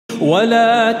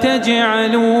ولا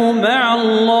تجعلوا مع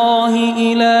الله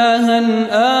إلها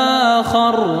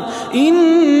آخر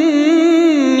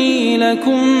إني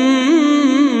لكم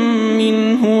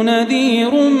منه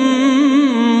نذير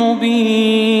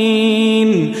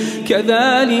مبين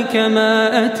كذلك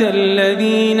ما أتى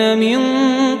الذين من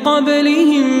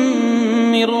قبلهم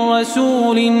من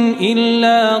رسول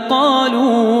إلا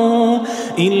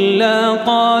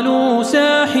قالوا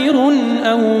ساحر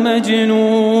أو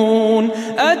مجنون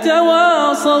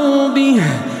أتواصوا به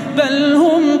بل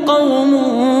هم قوم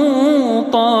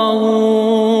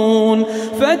طاغون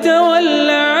فتول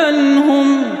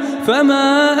عنهم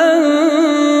فما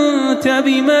أنت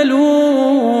بملوم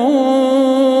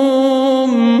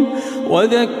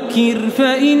وذكر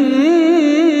فإن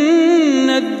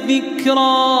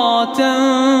الذكرى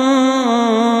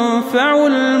تنفع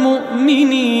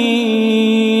المؤمنين.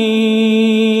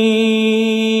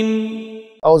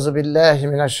 أعوذ بالله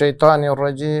من الشيطان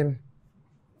الرجيم.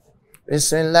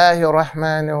 بسم الله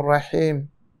الرحمن الرحيم.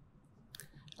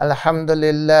 الحمد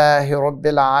لله رب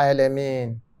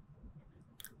العالمين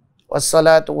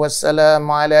والصلاة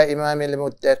والسلام على إمام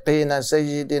المتقين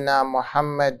سيدنا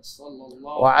محمد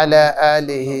وعلى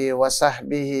آله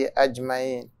وصحبه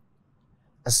أجمعين.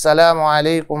 السلام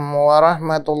عليكم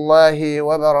ورحمة الله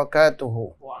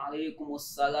وبركاته. وعليكم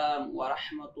السلام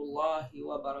ورحمة الله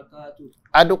وبركاته.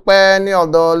 Adúpẹ́ ní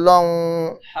ọ̀dọ̀ Ọlọ́run.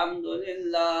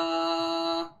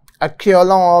 Alhamdulillah. A kí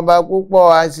Ọlọ́run ọba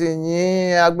púpọ̀, a sì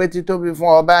yìn agbétítóbi fún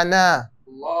ọba náà.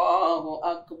 Allahu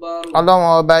Akbar. Ọlọ́run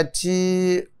ọba tí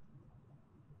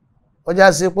ó já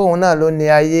sí pé òun náà ló ní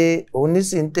ayé, òun ní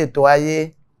sì ń tètò ayé.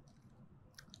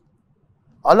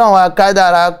 Ọlọ́run a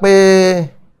kádàrá pé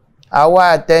àwa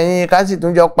àtẹ̀yin ká sì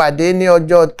tún jọ pàdé ní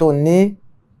ọjọ́ tòní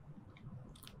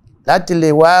láti lè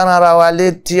wá ránra wa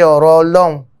létí ọ̀rọ̀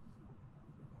Ọlọ́run.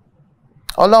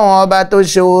 Ọlọ́run ọba tó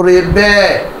ṣe oore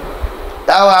bẹ́ẹ̀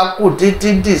táwa kù títí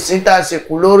dì síta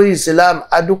sìnkú lórí Islam,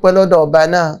 a dúpẹ́ lọ́dọ̀ ọba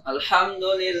náà.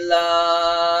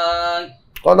 Alhamdulillah.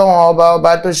 Ọlọ́run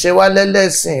ọba tó ṣe wá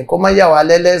lẹ́lẹ́sìn kó má yà wá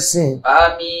lẹ́lẹ́sìn.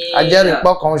 Àmín. Ajẹ́rìí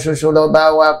pọ̀ kan ṣoṣo lọ́ba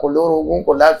wa, kò lórogún,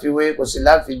 kò láfiwé, kò sì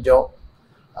láfijọ́.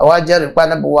 Àwa jẹ́rìí pa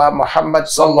Ànábì wa Muhammad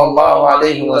sallallahu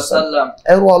alayhi wa sallam.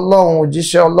 Ẹrú Ọlọ́run,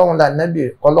 òjíṣẹ́ Ọlọ́run lànàbì.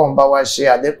 Ọlọ́run bá wa ṣe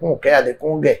àlékún kẹ́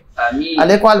àlékún gẹ̀. Àmín.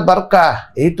 Àlékún àlùbáríkà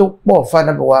èyí tó pọ̀ fún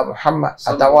Ànábì wa Muhammad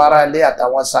àtàwọn ará ilé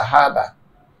àtàwọn sàhábà.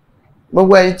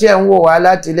 Gbogbo ẹ̀yin tí ẹ̀ ń wò wá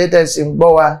láti ilé tẹ̀sí ń gbọ́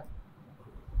wa,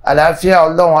 àlàáfíà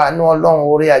Ọlọ́run, àánú Ọlọ́run,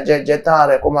 orí àjẹjẹ tán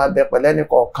rẹ̀ kó máa bẹ pẹ̀lẹ́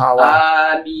nìkọ̀ọ̀kan wa.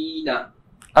 Àmín.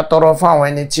 A tọrọ fún àwọn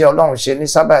ẹni tí Ọlọ́run ṣe ní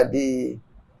sábàbí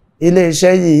ilé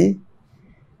iṣẹ́ yìí.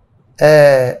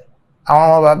 Àwọn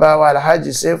ọmọ bàbá wa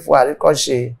Alhaji Sefu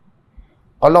Àríkọ́ṣe,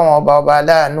 Ọlọ́run ọba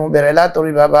aláàánú, bẹ̀rẹ̀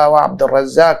látorí bàbá wa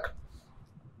Razak.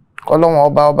 Ọlọ́run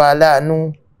ọba aláàánú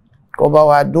kó bá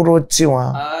wa dúró tì wọ́n,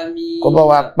 kó bá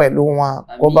wa pẹ̀lú wọn,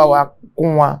 kó bá wa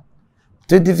kún wọn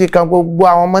títí fi kan gbogbo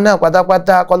àwọn ọmọ náà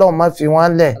pátápátá, kọ́lọ́run má fi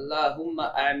wọ́n lẹ̀. Allahumma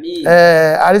àmín.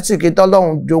 Àrísìkí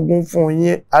tọ́lọ́run jogún fún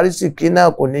yín, àrísìkí náà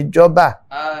kò ní jọ́bà.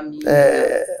 Àmín.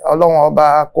 Ọlọ́run ọba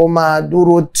kó máa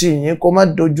dúró tì yín, kó má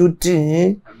dojú tì yín.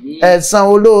 Ẹ̀san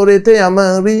olóore téèyàn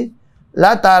máa ń rí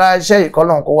látara iṣẹ́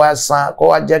ìkọlọ́run kó wá san, kó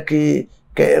wá jẹ́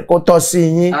kó tọ́ sí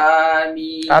yín.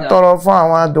 Àmín. A tọrọ fún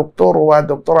àwọn dòkítọ́rù wa,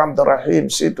 Dr. Abdulrahim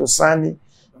Shitu Sani,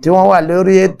 tí wọ́n wà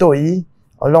lórí ètò yìí.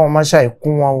 Ọlọ́run má ṣàì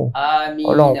kún wọn o. Àmín.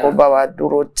 Ọlọ́run kó bá wa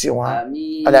dúró tì wọ́n.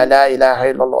 Àmín. La ilaha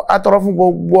illallah. A tọrọ fún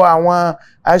gbogbo àwọn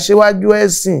aṣíwájú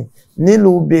ẹ̀sìn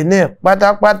nílùú Benin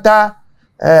pátápátá,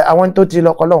 àwọn tó ti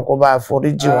lọ, Ọlọ́run kó bá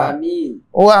foríjì wọn. Àmín.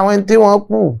 Ó àwọn tí wọ́n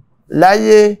kù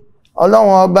láyé,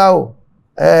 Ọlọ́run ọba o,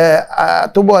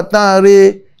 àtúbọ̀ tán rí,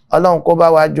 Ọlọ́run kó bá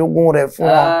wa jogún rẹ̀ fún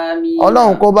wọn. Àmín.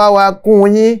 Ọlọ́run kó bá wa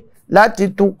kún yín láti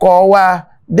tukọ̀ wa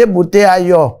débùté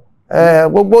ayọ̀.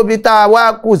 Gbogbo bí tá a wá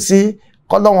kù sí,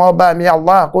 kọ́lọ́run ọba mi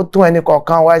Allah kó tún ẹnì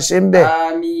kọ̀ọ̀kan wa ṣe ń bẹ̀.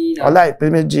 Àmín. Ọlá ìpè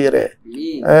méjì rẹ̀.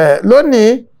 Àmín. Lónìí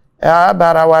a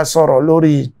bára wa sọ̀rọ̀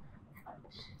lórí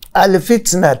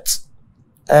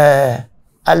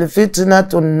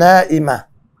alfitnatu naima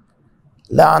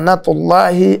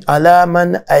la'natullahi ala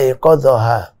man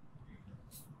ayqadhaha.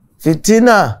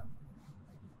 Fìtínà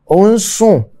ó ń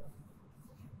sùn,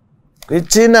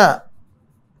 fìtínà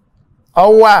ó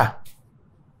wà.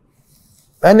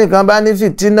 Ẹnìkan bá ní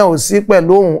fìtínà ò sí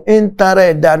pẹ̀lú òun, ń tan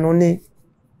rẹ̀ dànù ni,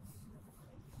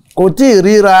 kò tí ì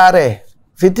ríra rẹ̀.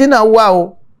 Fìtínà wà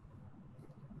o,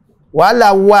 wàhálà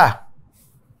wà.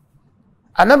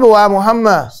 Ànábì wa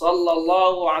Muhammad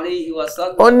sallallahu alayhi wa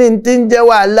sallam, ó ní tí ń jẹ́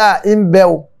wàhálà ń bẹ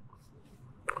o.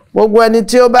 Gbogbo ẹni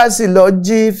tí ó bá sì lọ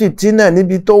jí fìtínà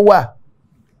níbi tó wà,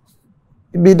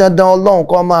 ibi dandan Ọlọ́run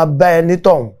kó máa bá ẹni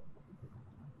tọ̀hún.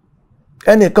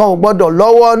 Ẹnìkan ò gbọ́dọ̀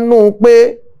lọ́wọ́ nú pé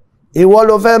ìwọ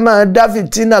ló fẹ́ máa dá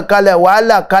fìtínà kalẹ̀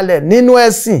wàhálà kalẹ̀ nínú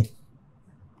ẹ̀sìn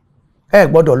ẹ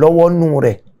gbọ́dọ̀ lọ́wọ́ nú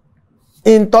rẹ̀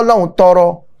ìntọ́lọ́hun tọrọ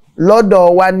lọ́dọ̀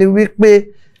wa ni wípé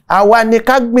àwa ni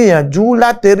ká gbìyànjú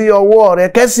láti rí ọwọ́ rẹ̀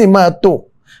kẹ́sìn máa tò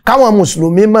káwọn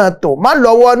mùsùlùmí máa tò má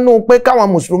lọ́wọ́ nú pé káwọn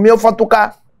mùsùlùmí ó fọ́túká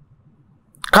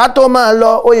ká tó máa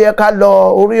lọ ó yẹ ká lọ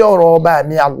orí ọ̀rọ̀ ọba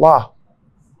mi Allah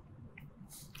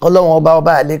ọlọ́run ọba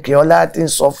àlékè ọlá tí ń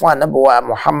sọ fún ànábì wa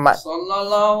Muhammad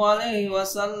sallallahu alayhi wa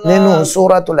sallam nínú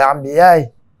suratul Anbiya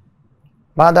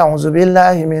ba'da a'udhu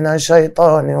billahi minash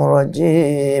shaitanir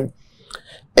rajim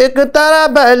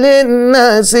iqtaraba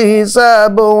linnasi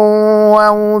hisabuhum wa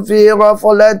hum fi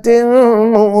ghaflatin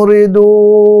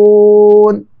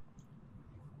muridun.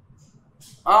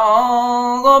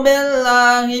 a'udhu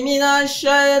billahi minash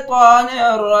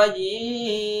shaitanir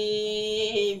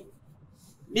rajim.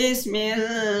 بسم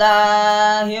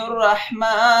الله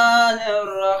الرحمن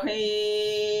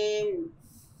الرحيم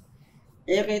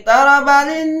اقترب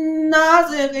للناس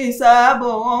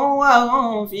حسابهم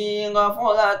وهم في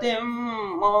غفلة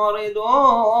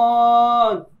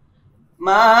معرضون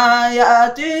ما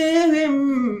يأتيهم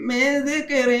من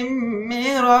ذكر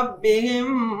من ربهم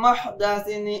محدث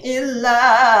إلا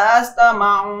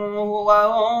استمعوه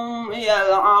وهم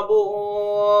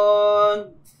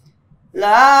يلعبون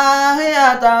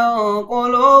لاهية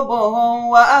قلوبهم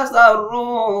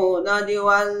وأسروا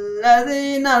نجوى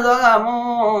الذين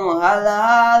ظلموا هل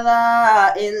هذا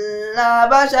إلا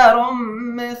بشر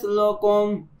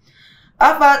مثلكم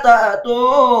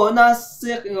أفتأتون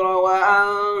السحر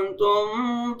وأنتم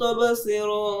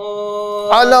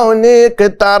تبصرون. Ọlọ́run ní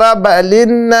اقترب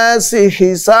للناس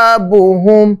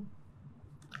حسابهم.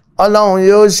 Ọlọ́run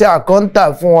yóò ṣe àkọ́ńtà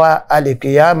fún wa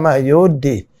àlìkìyámà yóò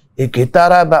dé.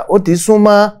 Ìkìtàràbà ó ti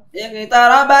súnmọ́.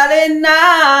 Ìkìtàràbà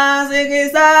linnasi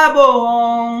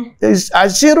hisabuhum.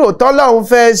 Àṣírò tọ́lọ́hun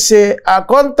fẹ́ ṣe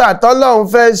àkọ́ńtà tọ́lọ́hun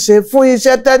fẹ́ ṣe fún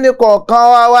iṣẹ́ tẹ́nìkọ̀ọ̀kan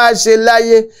wá ṣe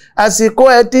láyé àsìkò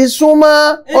ẹ̀ ti súnmọ́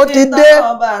ó ti dé.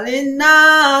 Ìkìtàràbà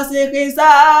linnasi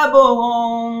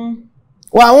hisabuhum.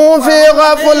 Wa hum fi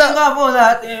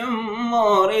ghaflatin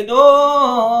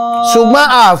muridun. Ṣùgbọ́n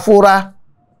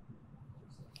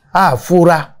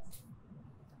àfura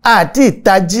àti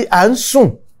ìtají à ń sùn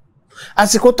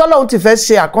àsìkò tọ́lọ́hun ti fẹ́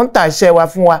ṣe àkọ́ńtà iṣẹ́ wa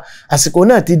fún wa àsìkò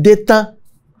náà ti dé tán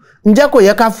ǹjẹ́ kò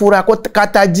yẹ ká fura ká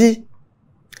tají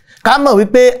ká mọ̀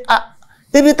wípé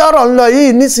ibi tọ́rọ̀ ń lọ yìí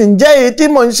nísìnyẹ́ èyí tí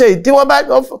mò ń ṣe tí wọ́n bá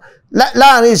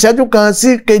láàrin ìṣẹ́jú kan sí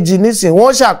kejì nísìn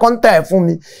wọ́n ṣe àkọ́ńtà ẹ̀ fún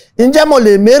mi ǹjẹ́ mo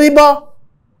lè mérí bọ́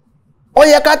ó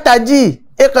yẹ ká tají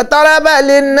iqtaraba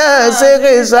linnasi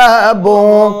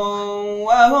hisabuhum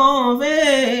wa hum fi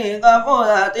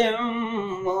ghaflatin.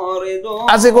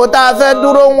 Àsìkò tá a fẹ́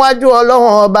dúró wájú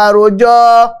Ọlọ́run ọba rojọ́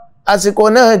àsìkò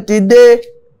náà ti dé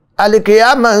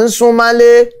àlìkìyámà ń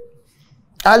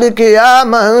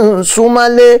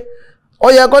súnmọ́lé ó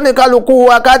yẹ kó ní kálukú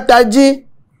wa ká tají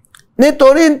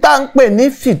nítorí ń tá ń pè ní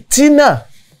fìtínà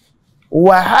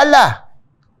wàhálà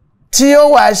tí ó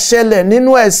wà ṣẹlẹ̀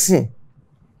nínú ẹ̀sìn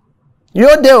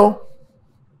yóò dé o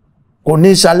kò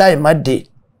ní ṣaláì má dé.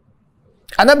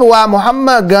 Ànábì wa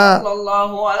Muhammad gan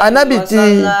ànábì tí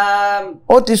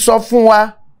ó ti sọ fún wa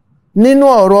nínú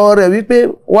ọ̀rọ̀ rẹ̀ wípé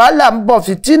wàhálà ń bọ̀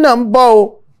fìtínà ń bọ̀ o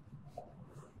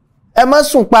ẹ má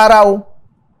sùn para o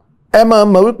ẹ má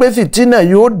mọ̀ wípé fìtínà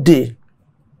yóò dé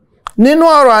nínú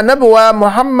ọ̀rọ̀ ànábì wa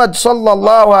Muhammad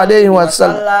sallallahu alayhi wa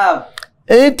sallam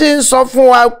èyí tí ń sọ fún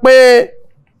wa pé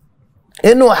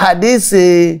inú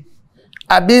hadisi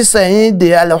Abi Sa'id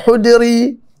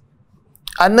al-Khudri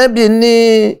ànábì ní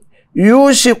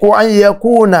يوشك أن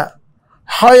يكون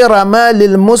خير مال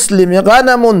المسلم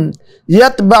غنم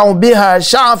يتبع بها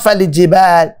شعف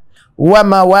الجبال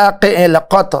ومواقع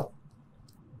القطر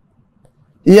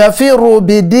يفر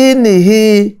بدينه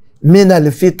من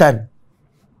الفتن.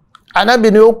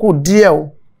 Ànábì ní ó kù díẹ̀ o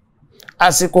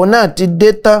àsìkò náà ti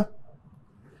dé tán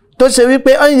tó ṣe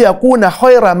wípé أن يكون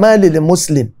خير مال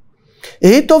المسلم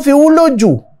èyí tó fi wúlò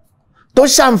jù tó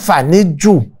ṣàǹfààní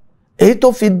jù èyí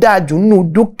tó fi dáa jù nínú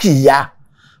dúkìá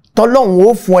tọ́lọ́hun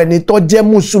ó fún ẹni tó jẹ́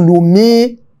mùsùlùmí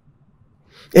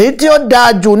èyí tí ó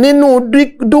dáa jù nínú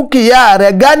dúkìá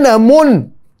rẹ̀ ganamun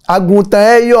àgùntàn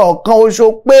ẹyọ ọ̀kan oṣù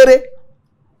péré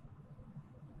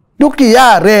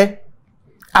dúkìá rẹ̀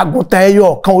àgùntàn ẹyọ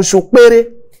ọ̀kan oṣù péré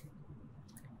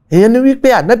èyí ni wípé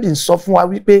ànábì ń sọ fún wa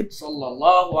wípé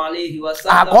sallallahu alayhi wa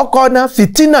sallam àkọ́kọ́ náà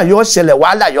fìtínà yóò ṣẹlẹ̀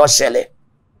wàhálà yóò ṣẹlẹ̀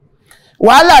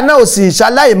wàhálà náà ò sì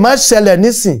ṣaláì má ṣẹlẹ̀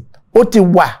nísìn ó ti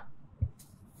wà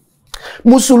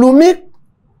mùsùlùmí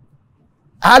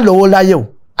á lówó láyé o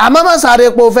àmọ́ má sáré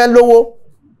pé ó fẹ́ lówó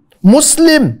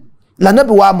muslim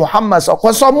lànàbí wa Muhammad sọ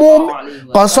kò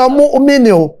sọ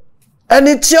múmínì o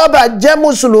ẹni tí ó bá jẹ́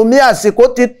mùsùlùmí àsìkò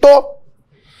ti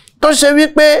tó ṣe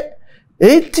wípé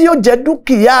èyí tí ó jẹ́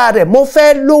dúkìá rẹ̀ mo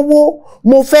fẹ́ lówó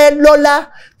mo fẹ́ lọ́lá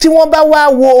tí wọ́n bá wá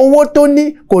wo owó tó ní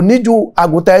kò ní ju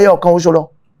àgùntàn ẹyọ kan oṣù lọ.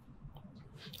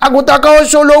 àgùntàn kan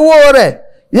oṣù lówó rẹ̀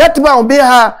yatba'u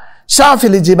biha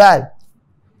shafil jibal.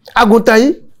 àgùntàn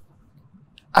yìí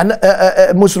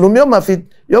mùsùlùmí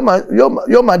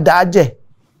yóò máa dà á jẹ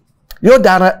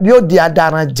yóò di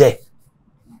adaran jẹ.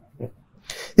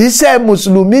 iṣẹ́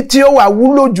mùsùlùmí tí ó wà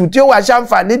wúlò jù tí ó wà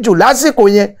ṣàǹfààní jù lásìkò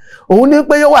yẹn òun ní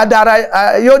pé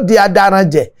yóò di adaran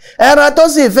jẹ. ẹran tó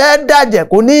sì fẹ́ dàjẹ̀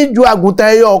kò ní ju àgùntàn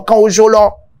ẹyọ kan oṣù lọ.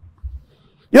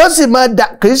 yóò sì máa dà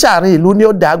kì í ṣàárín ìlú ni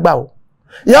ó dàgbà o.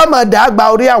 yóò máa dàgbà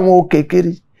orí àwọn òkè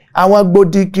kiri àwọn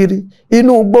gbòdì kiri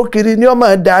inú igbó kiri ni ó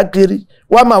máa dà kiri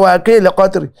wọ́n máa wà kí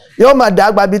ilẹ̀kọ́tìrì yóò máa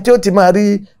dàgbà bí tí ó ti máa rí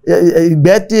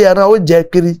ìgbẹ́ tí ẹran ó jẹ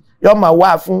kiri yóò máa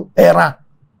wà fún ẹran.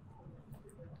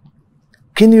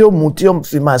 kí ni yóò mú tí yóò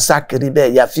fi máa sá kiri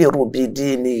bẹ́ẹ̀ yafiru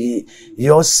bidini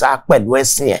yóò sá pẹ̀lú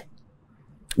ẹ̀sìn ẹ̀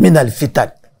minal fitan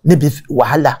níbi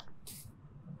wàhálà.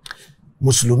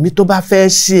 mùsùlùmí tó bá fẹ́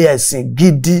ṣe ẹ̀sìn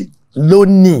gidi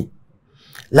lónìí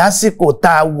lásìkò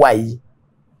tá a wà yìí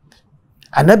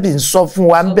ànábì ń sọ fún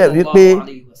wa ń bẹ̀ wípé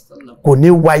kò ní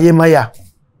wáyé mọ́yà.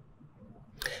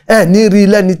 ẹ ní rí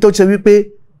lẹ́ni tó ṣe wípé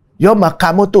yóò máa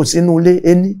ka mọ́tò sínú ilé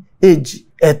ení èjì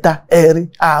ẹ̀ta ẹ̀rin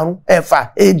àrún ẹ̀fà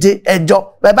èje ẹ̀jọ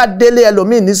bẹ́ẹ̀ bá délé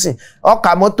ẹlòmíì nísìn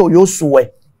ọkà mọ́tò yóò sùn ẹ̀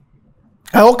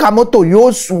ọkà mọ́tò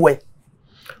yóò sùn ẹ̀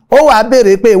ó wàá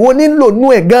béèrè pé èwo nílò nú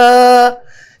ẹ̀ gan-an.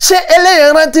 ṣé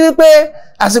eléyìí rántí wípé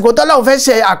àsìkò tọ́lọ́run fẹ́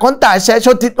ṣe àkọ́ńtà àṣẹ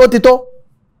ó ti tó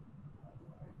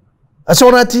ẹ̀ṣọ́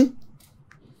rántí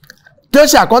tí ó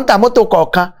ṣe àkọ́ńtà mọ́tò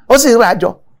kọ̀ọ̀kan ó sì ń rajọ.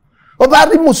 ó bá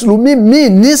rí mùsùlùmí míì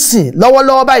nísìn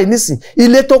lọ́wọ́lọ́wọ́ báyìí nísìn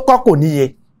ilé tó kọ́ kò níye.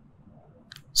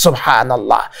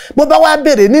 Subhanallah. bó bá wá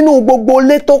bèrè nínú gbogbo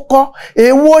ilé tó kọ́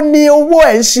èwo ni owó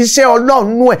ẹ̀ ń ṣiṣẹ́ ọlọ́run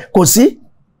nú ẹ̀ kò sí.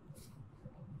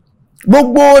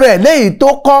 gbogbo rẹ̀ léyìí tó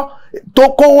kọ́ tó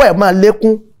kówó ẹ̀ máa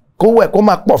lékún kówó ẹ̀ kó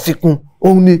máa pọ̀ fi kún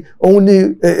òun ni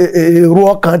èrò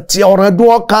ọkàn tí ọ̀ràndún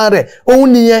ọkàn rẹ̀ òun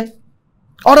nìyẹn.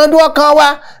 ọ̀ràndún ọkàn wa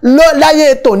láyé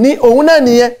ètò ní òun náà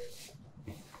nìyẹn.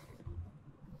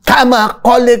 ká máa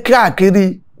kọ́lé káàkiri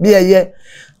bí ẹyẹ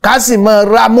ká sì máa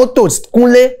ra mọ́tò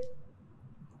kúnlé.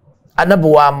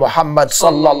 Anabuwa Muhammad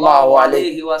sallallahu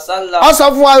alayhi wa sallam. ó sọ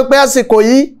fún wa pé àsìkò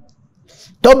yìí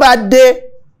tó bá dé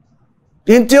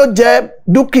in tí ó jẹ́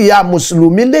dúkìá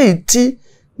mùsùlùmí léyìí tí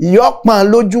ìyọ́pọ̀n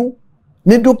lójú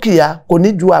ní dúkìá kò ní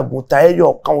ju àgùntàn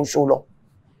ẹyọ kan oṣù lọ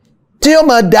tí ó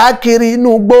máa dá kiri inú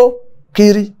igbó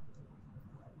kiri.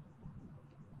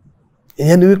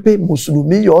 ìyẹn ni wípé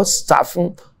mùsùlùmí yóò sá fún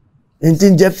in tí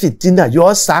ń jẹ́ fìtínà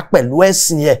yóò sá pẹ̀lú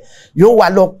ẹ̀sìn ẹ̀ yóò wà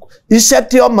lọ. iṣẹ́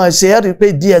tí ọmọ ṣe é rí pé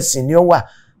díẹ̀ sí ni ó wà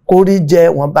kó rí jẹ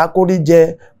wọ́n bá kó rí jẹ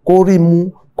kó rí mu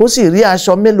kó sì rí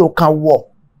aṣọ mélòó kan wọ̀.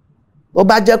 ó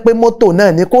bá jẹ́ pé mọ́tò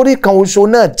náà ní kó rí kan oṣù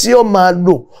náà tí ó máa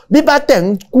lò bí bá tẹ̀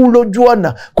ń kú lójú ọ̀nà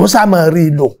kó sá máa rí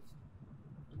i lò.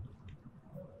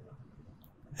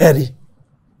 ẹ̀rí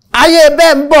ayé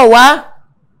bẹ́ẹ̀ ń bọ̀ wá.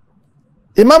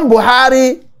 Imam Buhari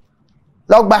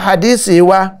ló gba hadisi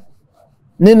wa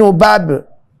nínú báàbù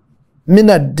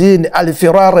minad-din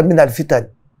al-firar minal-fitan.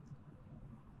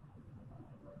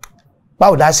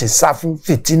 báwo la ṣe sá fún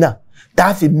fìtínà tá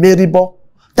a fi mérí bọ́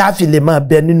tá a fi lè máa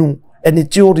bẹ nínú ẹni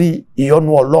tí ó rí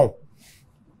ìyọ́nú Ọlọ́run.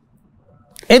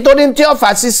 nítorí tí ó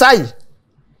fà sí sáyì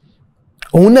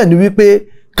òun náà ni wípé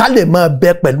ká lè máa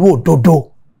bẹ pẹ̀lú òdodo.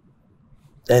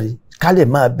 ẹ̀rí ká lè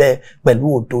máa bẹ pẹ̀lú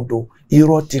òdodo.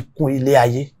 irọ́ ti kún ilé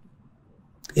ayé.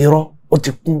 irọ́ ó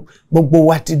ti kún gbogbo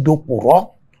wa ti dòpòrọ́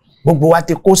gbogbo wa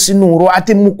ti kó sínú irọ́ a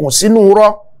ti mukùn sínú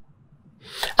irọ́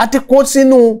a ti kó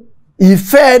sínú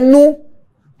ìfẹ́ ẹnu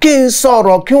kí n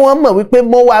sọ̀rọ̀ kí wọ́n mọ̀ wípé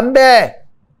mo wà ń bẹ́ẹ̀.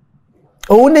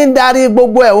 òun ní darí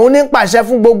gbogbo ẹ̀ òun ní pàṣẹ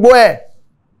fún gbogbo ẹ̀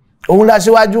òun la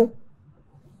síwájú.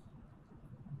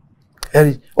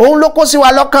 ẹ̀rí òun ló kó sí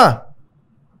wa lọ́kàn.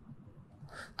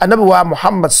 Ànábì wa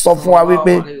Muhammad sọ fún wa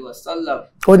wípé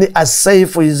ó ní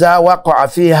as-sayfu iza waqa'a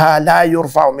fiha la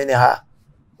yurfa'u minha.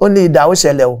 ó ní idà ó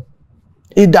ṣẹlẹ̀ o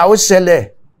idà ó ṣẹlẹ̀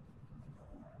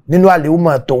nínú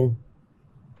àlèhùmọ̀ tóun.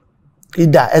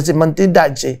 idà ẹ̀sìn mọ̀ tí idà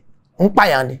ṣe ń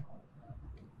pààyàn ni.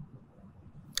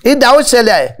 idà ó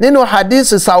ṣẹlẹ̀ nínú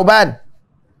hadith Sauban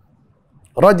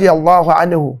radiyallahu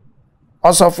anhu.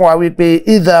 ó sọ fún wa wípé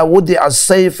idha wudi'a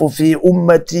as-sayfu fi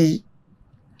ummati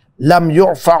lam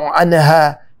yurfa'u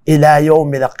anha ila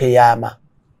yawm al-qiyamah.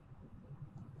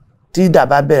 tí idà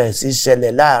bá bẹ̀rẹ̀ sí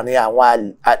ṣẹlẹ̀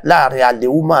láàrin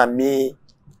àlèhùmọ̀ mi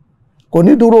kò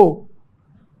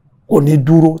ní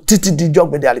dúró títí díjọ́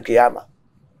gbẹ̀dẹ̀ al-qiyamah.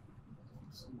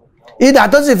 idà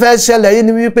tó sì fẹ́ ṣẹlẹ̀ yìí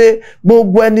ni wípé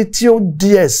gbogbo ẹni tí ó di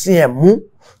ẹ̀sìn ẹ̀ mú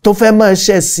tó fẹ́ máa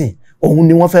ṣẹ̀sìn òun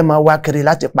ni wọ́n fẹ́ máa wá kiri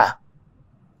láti pa,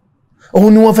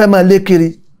 òun ni wọ́n fẹ́ máa lé kiri,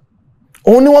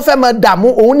 òun ni wọ́n fẹ́ máa dààmú,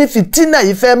 òun ni fìtínà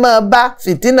yìí fẹ́ máa bá,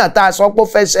 fìtínà tá a sọ pé ó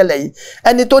fẹ́ ṣẹlẹ̀ yìí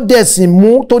ẹni tó dé ẹ̀sìn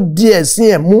mú tó di ẹ̀sìn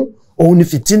ẹ̀ mú òun ni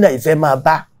fìtínà yìí fẹ́ máa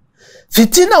bá.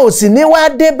 Fìtínà ò sì ní wá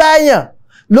dé báyàn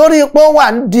lórí pé ó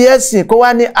wà ń di ẹ̀sìn kó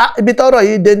wá ní ibi tọ́rọ̀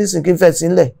yìí dé nísìn kí n fẹ́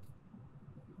sílẹ̀,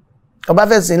 ọba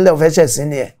fẹ́ sílẹ̀ ò fẹ́ ṣẹ̀sìn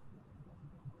ni ẹ̀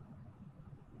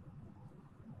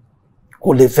kò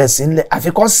lè fẹ́ sílẹ̀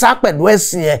àfi kó sá pẹ̀lú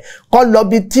ẹ̀sìn ẹ̀ kó lọ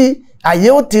bí tí àyè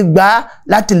ó ti gbà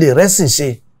láti lè rẹ́sìn ṣe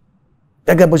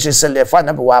gẹ́gẹ́ bó ṣe ṣẹlẹ̀ fún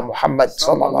ànábì wa Muhammad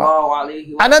sallallahu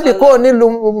alaihi wasallam. Ànábì kò nílùú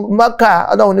Mákà,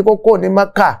 Ọlọ́run ní kó ní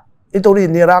Mákà nítorí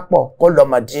ìnira pọ̀ kó lọ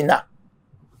Madina.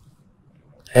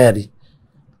 Ẹ̀rí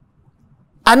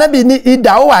Ànábì ní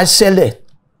idà ó wà ṣẹlẹ̀,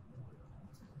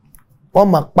 wọ́n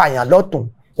máa pààyàn lọ́tùn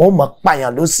wọ́n máa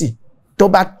pààyàn lósì, tó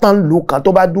bá tán lù kan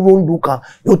tó bá dúró lù kan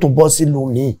yóò tún bọ́ sí lù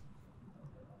míì.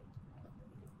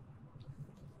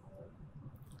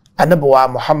 Ànábì wa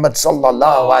Muhammad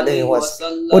sallallahu alaihi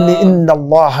wasallam ó ní inna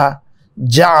Allaha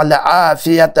ja'ala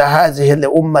afiyata hadhihi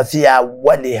al-umma fi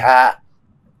awwaliha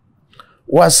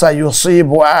wa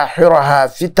sayusibu akhiraha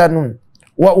fitanun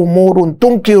wa umurun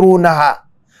tunkirunaha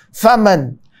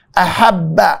faman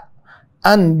ahabba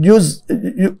an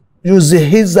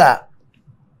yuzhiza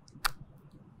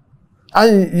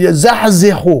an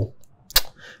yazahzihu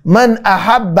من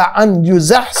أحب أن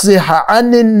يزحزح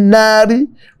عن النار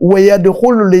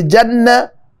ويدخل الجنة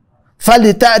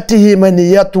فلتأته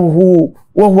منيته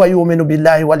وهو يؤمن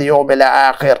بالله واليوم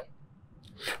الآخر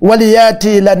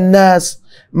وليأتي إلى الناس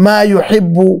ما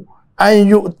يحب أن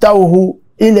يؤتوه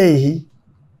إليه.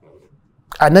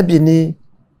 النبي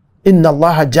إن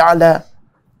الله جعل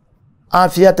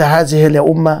عافية هذه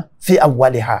الأمة في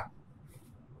أولها.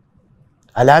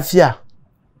 العافية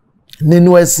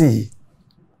ننوسي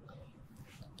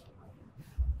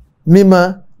mímọ́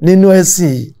nínú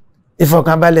ẹ̀sìn,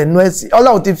 ìfọ̀kànbalẹ̀ nínú ẹ̀sìn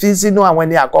Ọlọ́run ti fi sínú àwọn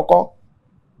ẹni àkọ́kọ́.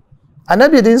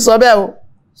 Ànábì ní sọ bẹ́ẹ̀ o,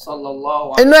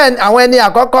 inú àwọn ẹni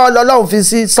àkọ́kọ́ lọ́lọ́run fi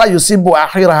sí sayusibu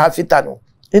akhiraha fitanu,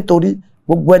 nítorí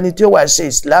gbogbo ẹni tí ó wà ṣe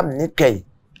Islam níkẹyìn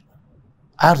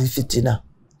á rí fìtínà,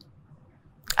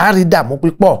 á rí dààmú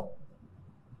pípọ̀.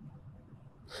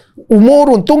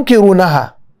 Umurun tunkirunaha,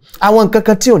 àwọn nǹkan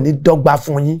kan tí ò ní dọ́gba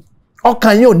fún yín,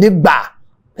 ọkàn yín ò ní gbà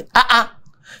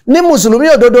ní mùsùlùmí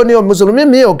òdodo ni o, mùsùlùmí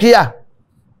mi ò kíyà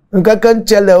nǹkan kan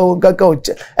ṣẹlẹ̀ o, nǹkan kan ò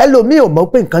ṣẹlẹ̀, ẹlòmíì ò mọ̀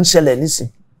pé nǹkan ṣẹlẹ̀ nísìn.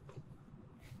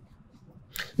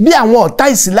 Bí àwọn ọ̀tá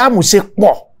ìsìláàmù ṣe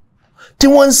pọ̀ tí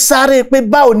wọ́n ń sáré pé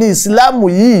báwo ni ìsìláàmù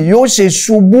yìí yóò ṣe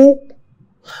ṣubú,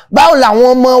 báwo làwọn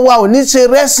ọmọ wa ò ní ṣe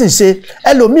rẹ́sìn ṣe,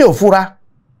 ẹlòmíì ò fura.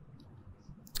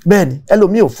 Bẹ́ẹ̀ ni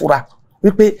ẹlòmíì ò fura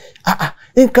wípé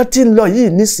nǹkan tí ń lọ yìí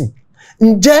nísìn,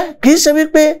 ǹjẹ́ kìí ṣe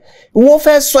wípé wọ́n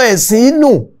fẹ́ sọ ẹ̀sìn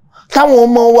inú táwọn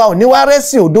ọmọ wa ò ní wá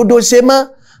rẹ́sìn òdodo ṣe mọ́,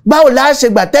 báwo la ṣe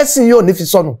gbà tẹ́sìn yóò ní fi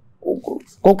sọnù,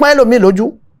 kò pọ́n ẹlòmíì lójú.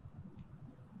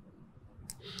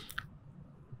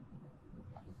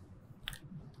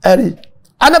 Ẹ̀rí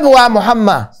Ànábì wa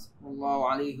Muhammad sallallahu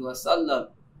alaihi wasallam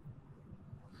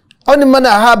ó ní man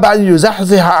ahaba an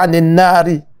yuzahziha anin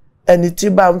nari, ẹni tí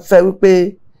bá ń fẹ́ wípé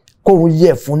kóhun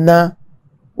yẹ̀ fún náà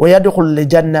wa yadkhulul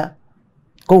janna,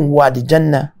 kóhun wà di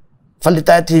janna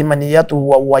falitati maniyatu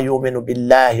wa huwa yu'minu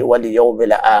billahi wal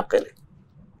yawmil akhir.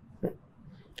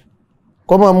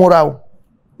 Kó máa múra o,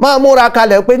 máa múra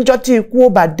kalẹ̀ pé níjọ́ tí ikú ó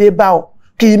bá dé bá ọ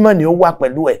kí ìmánì ó wà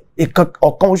pẹ̀lú ẹ̀,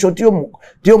 ọ̀kan oṣù tí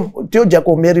ó jẹ́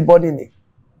kó mérí bọ́ nìní.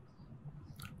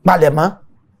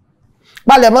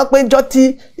 Palẹ̀mọ́ pé níjọ́ tí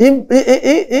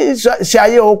ṣe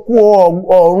ayé okú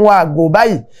ọ̀run àgò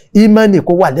báyìí ìmánì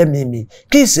kó wà lẹ́mìí mi,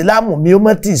 kí ìsìlámù mi ó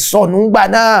mọ́ ti sọnù ńgbà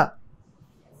náà.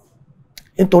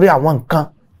 Nítorí àwọn nǹkan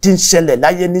tí ń ṣẹlẹ̀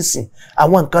láyé nísìn,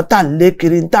 àwọn nǹkan tá ń lé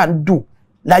kiri tá ń dù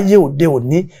láyé òde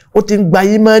òní, ó ti ń gba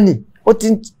ìmánì, ó ti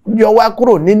ń yọ wá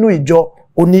kúrò nínú ìjọ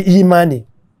oní ìmánì.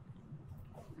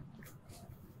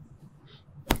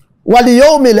 Wal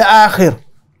yawmil akhir,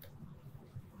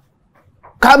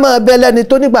 ká máa bẹ lẹ́ni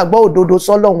tó nígbàgbọ́ òdodo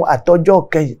sọ́lọ́run àtọjọ́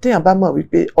kẹyìn. Téèyàn bá mọ̀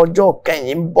wípé ọjọ́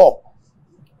kẹyìn ń bọ̀,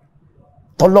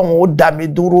 tọ́lọ́run ó dá mi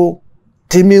dúró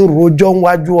tí mi ń rojọ́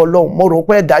níwájú Ọlọ́run, mo rò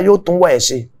pé ẹ̀dá yóò tún wà ẹ̀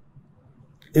ṣe.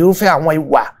 Irúfẹ́ àwọn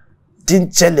ìwà tí ń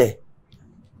ṣẹlẹ̀,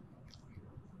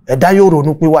 ẹ̀dá yóò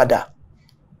ronú pìwàdà.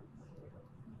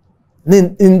 Ní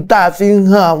n tá a fi ń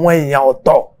hàn àwọn èèyàn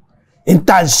ọ̀tọ̀, n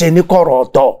tá a ń ṣe ní kọ̀rọ̀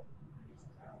ọ̀tọ̀.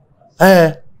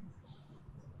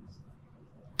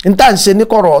 N tá a ń ṣe ní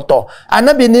kọ̀rọ̀ ọ̀tọ̀.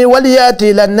 Ànábì ní waliyati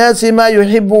ila nnasi ma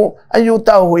yuhibbu an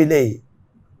yutahu ilayhi.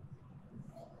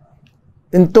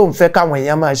 N tó ń fẹ́ káwọn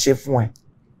èèyàn máa ṣe fún ẹ,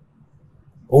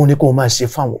 òun ni kó máa ṣe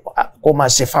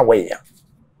fáwọn èèyàn.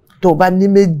 Tó bá ní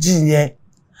méjì yẹn,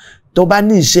 tó bá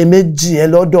ní ìṣe méjì ẹ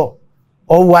lọ́dọ̀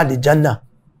ó wà àlìjánà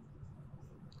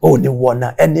ó ní wọ̀nà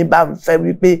ẹni bá ń fẹ́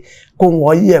wípé kó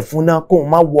wọ́n yẹ̀ fún náà kó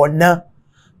má wọ̀nà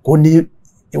kó ní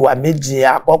ìwà méjì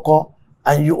àkọ́kọ́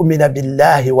an yu'mina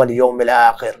billahi wal yawmil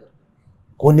akhir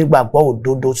kó nígbàgbọ́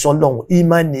òdodo sọ́lọ́hun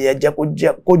ìmánì ẹ jẹ́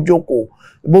kó jókòó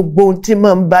gbogbo ohun tí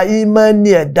máa ń ba ìmánì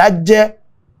ẹ̀dá jẹ́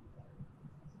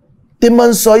tí máa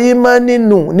ń sọ ìmánì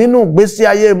nínú ìgbésí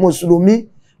ayé mùsùlùmí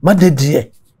má dédì ẹ̀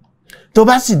tó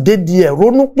bá sì dédì ẹ̀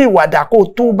ronú pìwàdà kó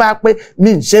túbá pé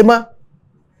mi ń ṣe mọ́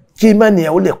kí ìmánì ẹ̀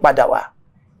ó lè padà wá.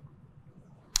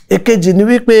 Èkejì ni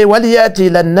wípé waliyati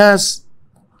ilan nas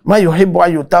ma yuhibbu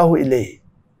an yutahu ilayhi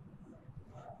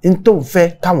in tó ń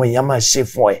fẹ́ káwọn èèyàn máa ṣe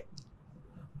fún ẹ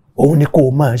òun ni kó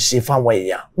máa ṣe fáwọn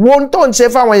èèyàn wọ́n tó ń ṣe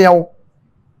fáwọn èèyàn o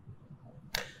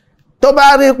tó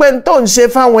bá rí pé tó ń ṣe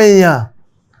fáwọn èèyàn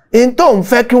in tó ń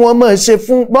fẹ́ kí wọ́n máa ṣe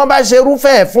fún bọ́n bá ṣe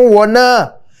rúfẹ́ ẹ̀ fún wọn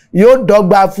náà yóò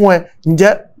dọ́gba fún ẹ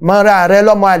ǹjẹ́ mọ́ra rẹ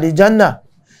lọ́mọ àlìjánà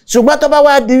ṣùgbọ́n tó bá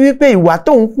wá di wípé ìwà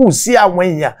tó ń hù sí àwọn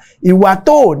èèyàn ìwà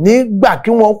tó ò ní gbà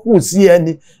kí wọ́n hù sí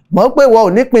ẹni mọ̀ pé wọ́n ò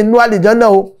ní pinnu àlìjánà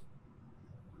o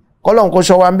kọ́lọ́hun kó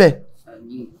ṣọ́ wa ń bẹ̀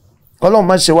kọ́lọ́hun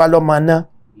má ṣe wá lọ́mọ náà.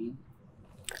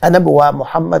 Ànábì wa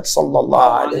Muhammad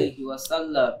sallallahu alayhi wa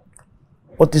sallam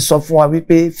ó ti sọ fún wa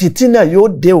wípé fìtínà yóò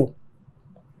dé o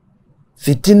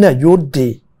fìtínà yóò dé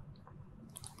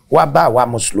wá bá wa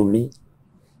mùsùlùmí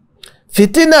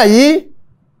fìtínà yìí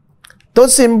tó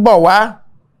sì ń bọ̀ wá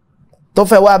tó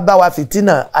fẹ́ wá bá wa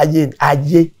fìtínà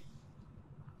ayé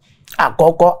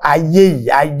àkọ́kọ́ ayé yìí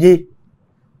ayé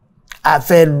a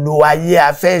fẹ́ lo ayé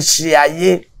a fẹ́ ṣe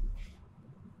ayé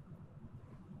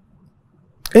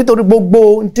nítorí gbogbo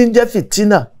tí ń jẹ́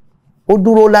fìtínà ó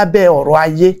dúró lábẹ́ ọ̀rọ̀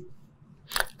ayé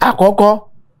àkọ́kọ́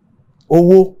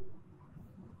owó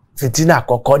fìtínà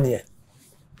àkọ́kọ́ nìyẹn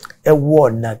ẹ wo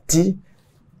ọ̀nà tí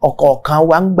ọ̀kọ̀ọ̀kan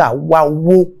wa ń gbà wá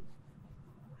owó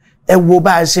ẹ wo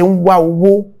bá a ṣe ń wá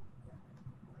owó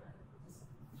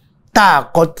tá a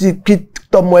kọ́ tí kí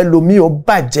tọmọ ẹlòmíì ó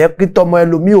bàjẹ́ kí tọmọ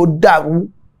ẹlòmíì ó dàrú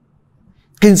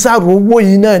kí n sáré owó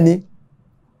yìí náà ni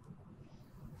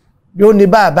yóò ní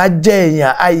bàbá jẹ́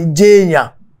èèyàn àìjẹ́ èèyàn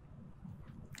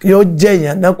yóò jẹ́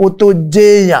èèyàn náà kó tó jẹ́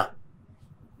èèyàn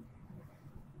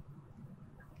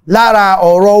lára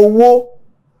ọ̀rọ̀ owó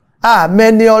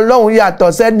àmẹ́ni ọlọ́run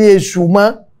yàtọ̀ sẹ́ni èṣù mọ́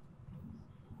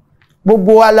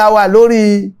gbogbo wa la wà lórí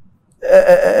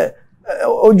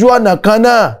ojú ọ̀nà kan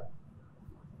náà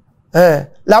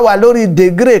la wà lórí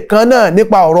dègírè kan náà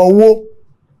nípa ọ̀rọ̀ owó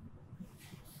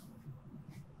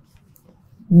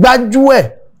gbájú ẹ̀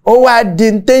ó wá di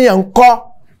ntẹ́yàn ń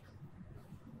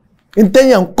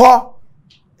kọ́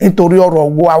nítorí ọ̀rọ̀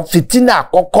owó fìtínà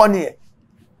àkọ́kọ́ nìyẹn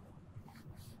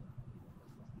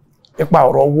nípa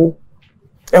ọ̀rọ̀ owó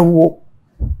ẹ wo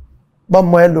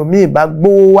bọ́mọ ẹlòmíì bá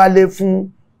gbówó wálé fún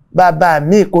bàbá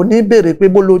mi kò ní béèrè pé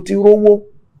bó lo ti rówó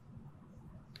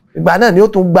ìgbà náà ni ó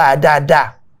tún gbà dáadáa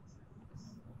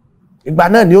ìgbà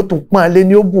náà ni ó tún pọ́n lé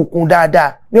ni ó bùkún dáadáa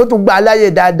ni ó tún gbà láyè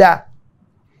dáadáa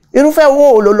irúfẹ́ owó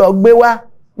ò ló lọ gbé wá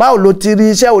báwo ló ti rí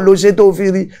iṣẹ́ ò ló ṣe tó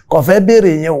fi rí kò fẹ́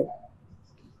béèrè yẹn o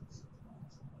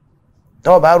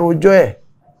tọ́wọ́ bá rojọ́ ẹ̀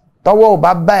tọ́wọ́ ò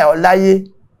bá bá ọ láyé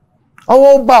ọwọ́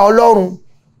ó bá ọ lọ́run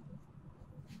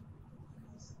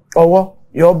ọwọ́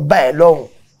yóò bá ẹ lọ́run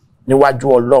níwájú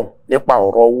ọlọ́run nípa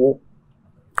ọ̀rọ̀ owó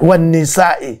wọn ní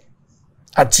sáà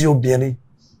àti obìnrin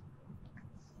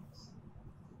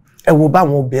ẹ wo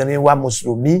báwọn obìnrin wa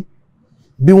mùsùlùmí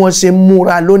bí wọ́n ṣe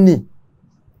múra lónìí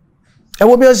ẹ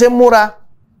wo bí wọ́n ṣe múra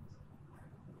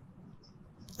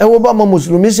ẹ wo bọ́mọ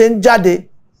mùsùlùmí ṣe ń jáde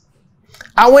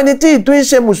àwọn ẹni tí ìtún ń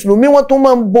ṣe mùsùlùmí wọ́n tún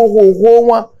máa ń bo hòhò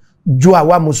wọn ju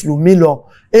àwa mùsùlùmí lọ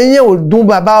eyín ò dùn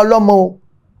bàbá ọlọ́mọ o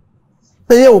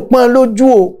eyín ò pọ́n lójú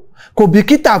o kò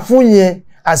bìkítà fún yẹn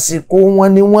àsìkò wọn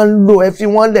ni wọ́n ń lò ẹ fi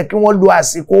wọ́n lẹ̀ kí wọ́n lo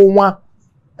àsìkò wọn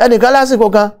ẹnìkan lásìkò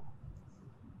kan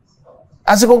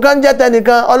àsìkò kan jẹ́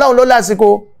tẹnìkan ọlọ́run ló lásìkò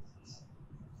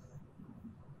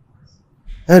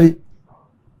ẹ̀rí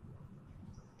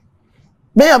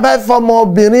bíyàn bá fọmọ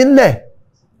obìnrin lẹ̀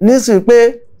nísìn pé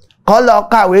kó lọ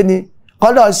kàwé ni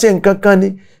kó lọ ṣe nǹkan kan ni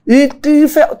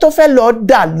tó fẹ́ lọ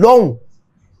dà lọ́hùn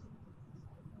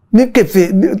ní kèfè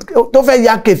tó fẹ́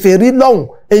ya kèfèrí lọ́hùn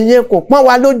èyí kò pọ́n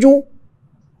wa lójú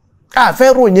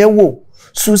àfẹ́rò yẹn wò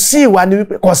sùn sí ìwà ni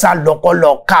wípé kó sá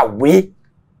lọ́kọ́lọ́ kàwé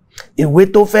ìwé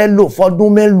tó fẹ́ lò fọ́dún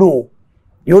mélòó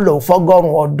yóò lò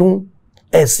fọ́gọ́rùn ọdún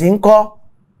ẹ̀sìn ńkọ́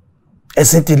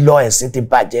ẹ̀sìn ti lọ ẹ̀sìn ti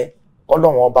bàjẹ́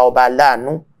ọlọ́run ọba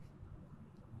aláàánú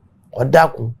ó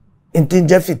dákun ní tí ń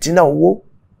jẹ́ fìtínà owó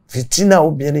fìtínà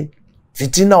obìnrin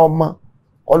fìtínà ọmọ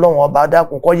ọlọ́run ọba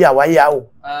dákun kó yà wá yà o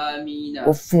Àmín.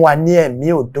 ó fún wa ní ẹ̀mí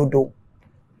òdodo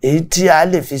èyí tí a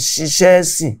lè fi ṣiṣẹ́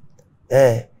ẹ̀sìn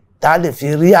tá lè fi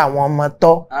rí àwọn ọmọ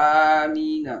tọ́.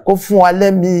 Àmín. Kó fún wa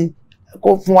lẹ́mí, kó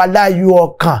fún wa láyọ̀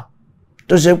ọkàn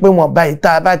tó ṣe pé wọ́n bá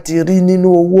ìta bá ti rí nínú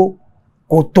owó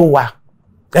kó tó wa.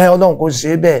 Ọlọ́run kò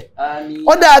ṣe bẹ́ẹ̀. Àmín.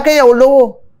 Ó dáa kéèyàn olówó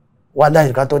wà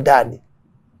láyé ká tó dáa ni.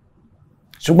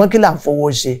 Ṣùgbọ́n kí là ń fowó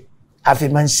ṣe? A fi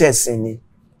máa ń ṣẹ̀sìn ni.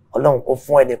 Ọlọ́run kó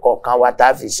fún ẹnì kọ̀ọ̀kan wa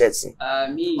tá fi ṣẹ̀sìn.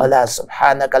 Àmín. Ọlá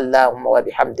subhanaka Allahumma wa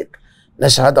bihamdik.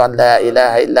 Nashhadu an la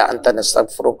ilaha illa anta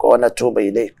nastaghfiruka wa natubu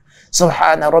ilayk.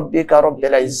 Subhana rabbika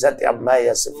rabbil izzati amma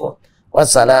yasifun. Wa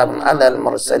salamun ala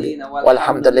al-mursalin.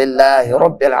 Walhamdulillahi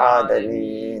rabbil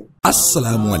alamin.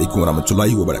 Assalamu alaikum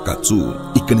warahmatullahi wabarakatuh.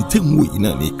 Ìkànnì tẹ́ ń wò yìí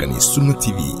náà ni ìkànnì Sunna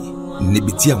TV.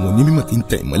 Níbi tí àwọn onímọ̀ ti ń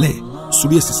tẹ̀ ìmọ́lẹ̀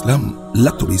sórí ẹ̀sìn Islam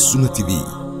látọ̀rọ̀ Sunna TV.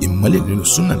 Ìmọ́lẹ̀ nínú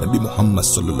Sunna Nabi Muhammad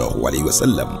sallallahu alayhi wa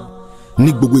sallam.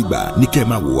 Ní gbogbo ìgbà ní kẹ́ ẹ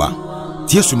máa wò wá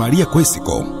tí ẹ sì máa rí ẹ̀kọ́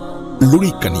ìsìnkọ́ lórí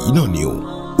ìkànnì yìí náà ni o.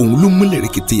 Òun ló múlẹ̀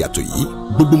rẹ̀kẹ̀tẹ̀ yàtọ̀ yìí.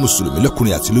 Gbogbo mùsùlùmí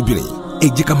lọ́kùnrin àti lóbìnrin ẹ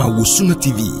jẹ́ ká máa wo Sunna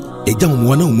TV. Ẹ jẹ́ àwọn ọmọ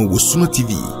wa náà máa wo Sunna TV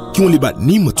kí wọ́n lè bá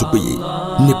ní ìmọ̀ tó péye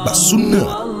nípa Sunna.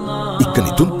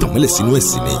 Ìkànnì tó ń tàn mọ́lẹ̀ sínú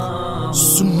ẹ̀sìn ni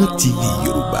Sunna TV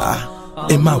Yorùbá.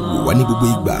 Ẹ máa wò wá ní gbogbo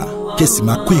ìgbà kẹ́sì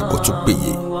máa kọ́ ẹ̀kọ́ tó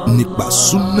péye nípa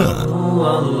Sunna.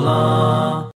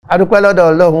 A dúpẹ́ lọ́dọ̀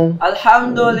Ọlọ́run.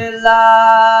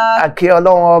 Alhamdulillah. A kí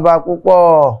Ọlọ́run ọba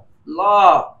púpọ̀.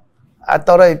 Allah.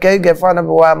 Àtọrọ ìkẹ́ fún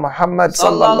Ànábì wa Muhammad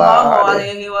sallallahu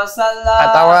alayhi wa sallam.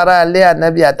 Àtàwọn ará ilé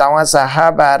Ànábì àtàwọn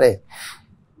sàhábà rẹ̀.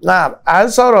 Náà, à ń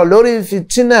sọ̀rọ̀ lórí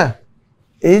fìtínà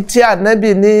èyí tí Ànábì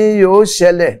ní yóò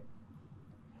ṣẹlẹ̀.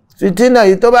 Fìtínà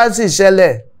yìí tó bá sì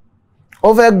ṣẹlẹ̀, ó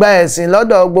fẹ́ gba ẹ̀sìn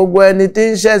lọ́dọ̀ gbogbo ẹni tí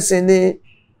ń ṣẹ̀sìn ni.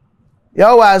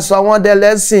 Yóò wá sọ wọ́n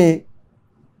dẹlẹ́sìn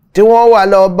tí wọ́n wà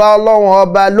lọ bá Ọlọ́run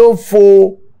ọba lófo.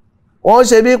 Wọ́n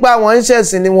ṣe bí pa wọ́n ń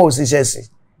ṣẹ̀sìn ni wọn ò sì ṣẹ̀sìn.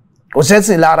 Kò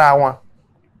ṣẹ̀sìn lára wọn.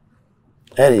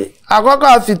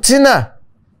 Àkọ́kọ́ fìtínà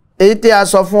èyí tí a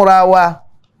sọ fúnra wa,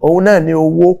 òun náà ni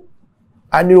owó.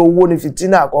 A ní owó ni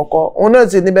fìtínà àkọ́kọ́. Òun náà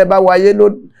sì ní bẹ́ẹ̀ bá wáyé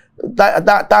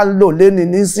tá ń lò léni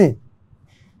nísìn.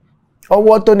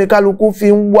 Ọwọ́ tó ní kálukú fi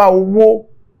ń wá owó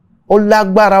ó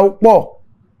lágbára pọ̀.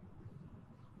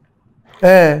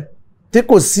 Tí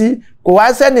kò wá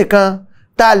sẹ́nìkan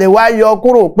tá lè wá yọ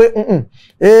kúrò pé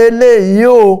eléyìí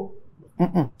o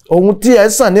ohun tí ẹ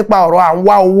sàn nípa ọ̀rọ̀ à ń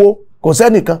wá owó kò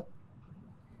sẹ́nìkan.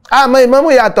 Àmọ́ ìmámù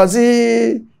yàtọ̀ sí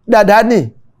dàdánì.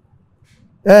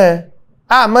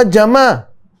 Àmọ́ jàmá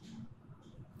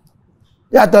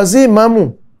yàtọ̀ sí ìmámù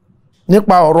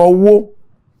nípa ọ̀rọ̀ owó.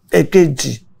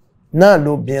 Èkejì náà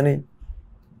lóbìnrin,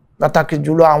 pàtàkì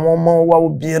jùlọ àwọn ọmọ wa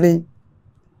obìnrin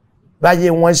báyé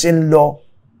wọ́n ṣe ń lọ.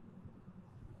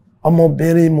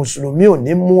 Ọmọbìnrin mùsùlùmí ò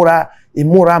ní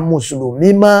ìmúra mùsùlùmí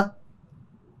mọ́.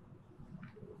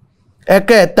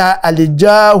 Ẹ̀kẹta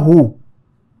àlìjáhù,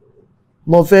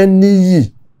 mo fẹ́ níyì,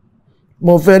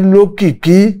 mo fẹ́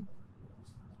lókìkí.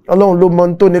 Ọlọ́run ló mọ̀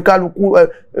tó ní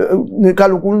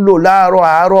kálukú ń lò láàárọ̀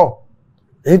àárọ̀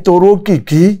nítorí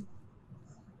òkìkí.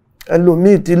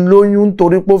 Ẹlòmíì ti lóyún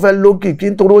nítorí pé ó fẹ́ lókìkí,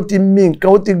 nítorí ó ti mì nǹkan,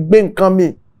 ó ti gbé nǹkan mì,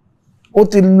 ó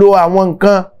ti lo àwọn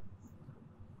nǹkan.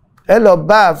 Ẹ lọ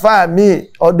bá àfáà mi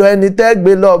ọ̀dọ̀ ẹni tẹ́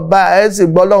gbé lọ bá ẹ sì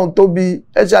gbọ́ Ọlọ́run tóbi,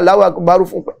 ẹ ṣe Allahu Akbar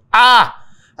fún pé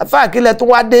àfáà kílẹ̀ tó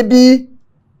wá dé bí?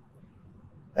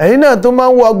 Ẹ̀yin náà tó máa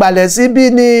ń wọ gbàlẹ̀ sí bí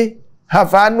ni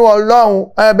àfàánú Ọlọ́run.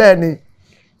 Bẹ́ẹ̀ ni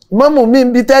mọ́mù mi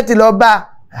ń bi tẹ́tì lọ bá.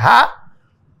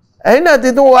 Ẹ̀yin náà ti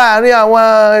tún wọ àárín àwọn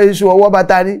èṣù ọwọ́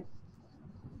bàtà ni.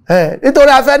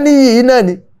 Nítorí afẹ́ níyì náà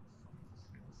ni.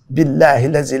 Billahi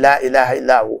la ilaha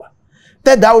illa huwa.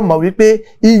 Tẹ́dà ó mọ̀ wípé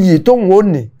iyì tóun ó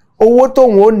ní, owó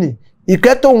tóun ó ní,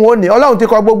 ìkẹ́ tóun ó ní, Ọlọ́run ti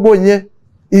kọ gbogbo yẹn.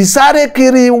 Ìsáré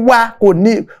kiri wa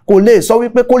kò lè sọ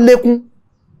wípé kó lékún.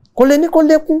 Kò lè ní kó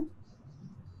lékún.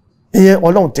 Ìyẹn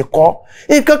Ọlọ́run ti kọ.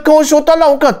 Nǹkan kan oṣù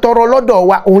tọ́lọ́run kan tọrọ lọ́dọ̀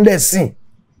wa òun lẹ̀sìn.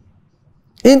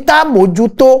 In tá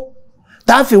mójútó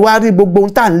tá fi wá rí gbogbo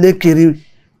ohun tá ń lé kiri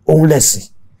òun lẹ̀sìn.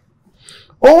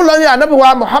 Òun lọ ní Ànábì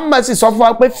wa Muhammad sì sọ fún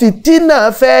wa pé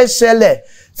fìtínà fẹ́ ṣẹlẹ̀.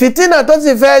 Fìtínà tó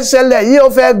sì fẹ́ ṣẹlẹ̀ yìí ó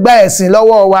fẹ́ gba ẹ̀sìn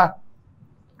lọ́wọ́ wa.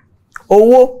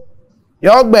 Owó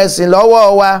yóò gba ẹ̀sìn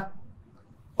lọ́wọ́ wa.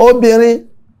 Obìnrin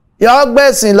yóò gba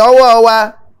ẹ̀sìn lọ́wọ́ wa.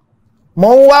 Mò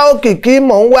ń wá òkìkí,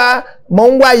 mò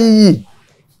ń wá iyì.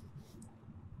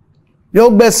 Yóò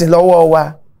gba ẹ̀sìn lọ́wọ́ wa.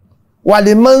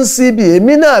 Wàlì mọ́ ń síbi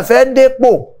èmi náà fẹ́ dépò.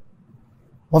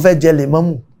 Wọ́n fẹ́ jẹ lè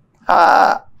mọ́mù.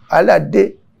 Aládé.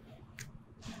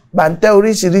 Bàǹtẹ́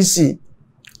oríṣiríṣi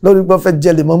lórí pé wọ́n fẹ́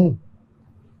jẹ lè mọ́mù.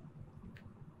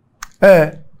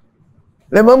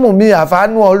 Lẹ́mọ́mù mi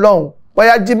àfàánú Ọlọ́run,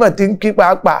 bóyá jímọ̀ tí ń kí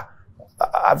pàápàá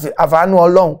àfàánú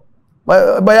Ọlọ́run,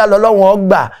 bóyá lọ́lọ́run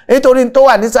ọgbà nítorí tó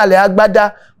wà nísàlẹ̀ agbádá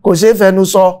kò ṣe é fẹnu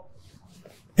sọ.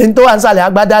 Tó wà nísàlẹ̀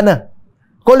agbádá náà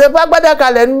kò lè bá agbádá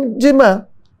kalẹ̀ jímọ̀.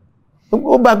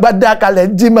 ó bá gbádá kalẹ̀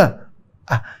jímọ̀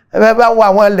ẹ bá wọ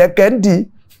àwọn ẹlẹ́kẹ̀ ń dì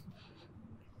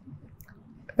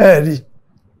ẹ̀rí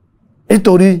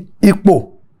nítorí ipò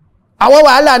àwọn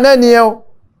wàhálà náà ni ẹ o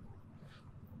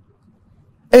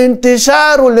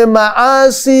intisharu lè máa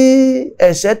ń sí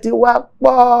ẹ̀ṣẹ̀ ti wá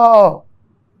pọ̀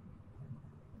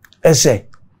ẹ̀ṣẹ̀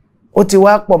ó ti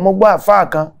wá pọ̀ mọ́gbọ́ àfáà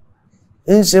kan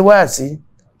ń ṣe wá sí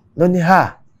lóní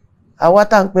ha àwa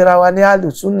tá ń pera wa ní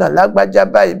alùsúnà lágbájá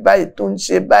báyìí báyìí tó ń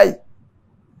ṣe báyìí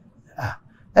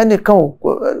ẹnìkan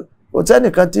ò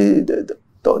tẹ́nìkan tí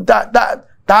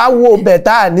táwò bẹ̀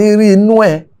táà ní rí inú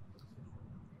ẹ̀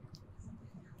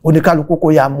oníkálukú kó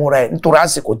ya múra ẹ̀ nítorí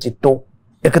àsìkò ti tó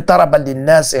iqtaraba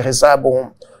linnasi hisabuhum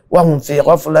wa hum fi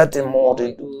ghaflatin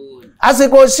mu'ridun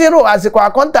àsìkò ṣírò àsìkò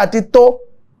àkọ́ntà ti tó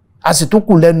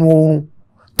àsìtúkù lẹ́nu oorun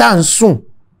tá ń sùn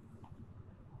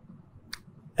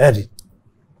ẹ̀rí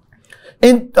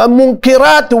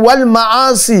munkirat wal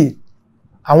ma'asi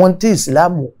àwọn tí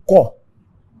ìsìlámù kọ̀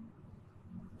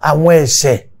àwọn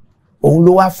ẹ̀ṣẹ̀ òun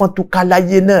ló wá fọ́n túká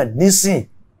láyé náà nísìn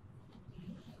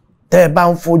tẹ́ ẹ bá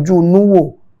ń fojú inú wò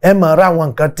ẹ máa rí àwọn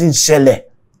nǹkan tí ń ṣẹlẹ̀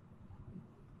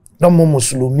lọ́mọ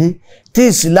mùsùlùmí tí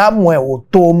ìsìlámù ẹ̀ ò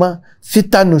tó mọ́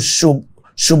fitanu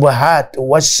shubuhat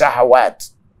wa shahawat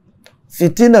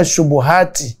fitina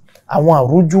shubuhati àwọn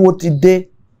àrújú ó ti dé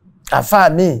àfáà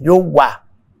mi yóò wà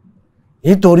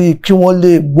nítorí kí wọ́n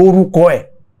lè gbórúkọ ẹ̀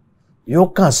yóò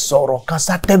kàn sọ̀rọ̀ kan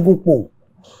sátẹ́gùn pò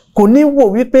kò ní wò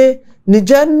wípé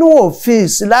ǹjẹ́ nú òfin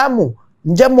ìsìlámù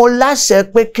ǹjẹ́ mo láṣẹ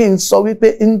pé kí n sọ wípé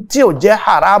n tí ò jẹ́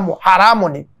haramu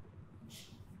ni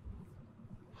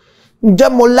ǹjẹ́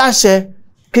mo láṣẹ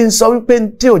kí n sọ wípé n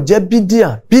tí ò jẹ́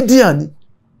bídíàn ni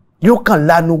yóò kàn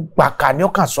lanu gbàkà ni ó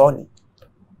kàn sọ ni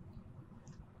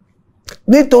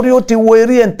nítorí ó ti wo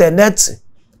eré íńtánẹ́ẹ̀tì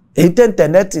èyí tẹ́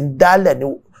íńtánẹ́ẹ̀tì ń dálẹ̀ ní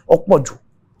ọ̀pọ̀ jù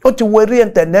ó ti wo eré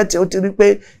íńtánẹ́ẹ̀tì ó ti rí pé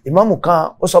ìmáàmù kan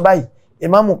ó sọ báyìí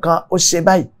ìmáàmù kan ó ṣe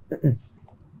báyìí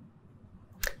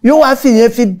yóò wá fi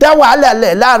ìyẹn fi dá wàhálà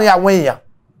lẹ̀ láàrin àwọn èèyàn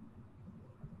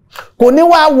kò ní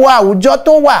wá wo àwùjọ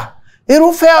tó wà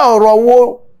irúfẹ́ ọ̀rọ̀ wo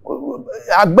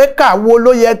àgbékà wo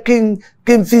ló yẹ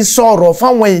kí n fi sọ̀rọ̀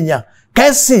fáwọn èèyàn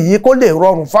kẹ́sìn yìí kó lè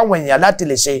rọrùn fáwọn èèyàn láti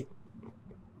lè ṣe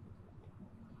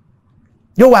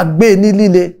yóò wá gbé ní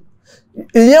líle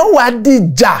ìyẹn wá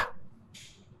dìjà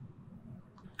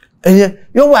ìyẹn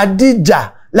yóò wá dìjà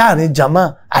láàrin jama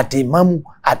àti ìmámù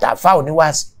àtàfà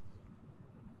oníwàásí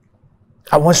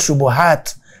àwọn ṣubuhat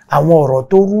àwọn ọ̀rọ̀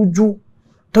tó rújú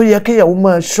tó yẹ kéèyàn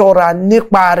máa ṣọ́ra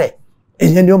nípa rẹ̀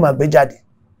ìyẹn ni ó máa gbé jáde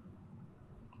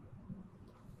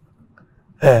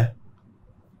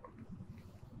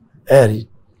ẹ̀rí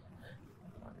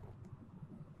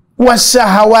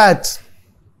washahawat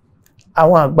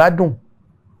àwọn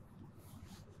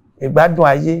ìgbádùn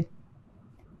ayé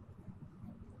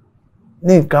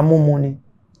ní nǹkan múmu ni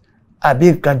àbí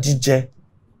nǹkan jíjẹ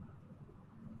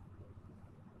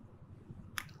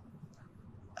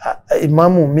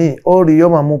ìmáàmù mi ó rí yóò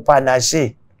máa mú panache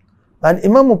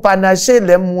ìmáàmù panache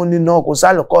lẹ́mú nínú kò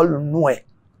sálùkọ́lù nú ẹ̀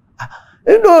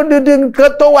inú dídí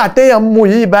nǹkan tó wà téèyàn mú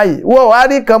yìí báyìí wọ́n wá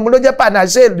rí kan mú ló jẹ́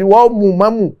panache wọ́n mú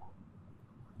mọ́mù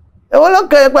èwo ló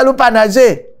kẹ́ pẹ̀lú panache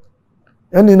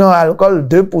nínú alukọ́lù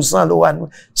 2% ló wà nú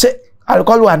ẹ̀ ṣé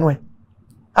alukọ́lù wà nú ẹ̀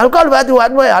alukọ́lù bá ti wà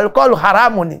nú ẹ̀ alukọ́lù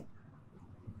haramu ni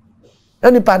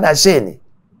ẹni panache ni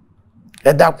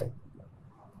ẹ dákun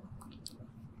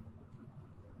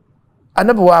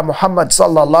Ànábì wa Muhammad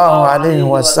sallallahu alayhi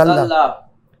wa sallam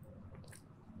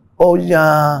ó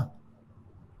yan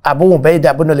Abu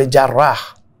Ubaida bin al-Jarrah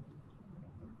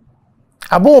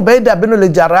Abu Ubaida bin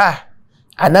al-Jarrah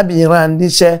Ànábì rán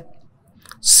níṣẹ́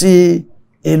sí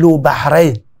ìlú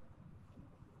Bahrain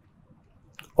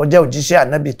ó jẹ́ òjíṣẹ́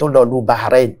Ànábì tó lọ ìlú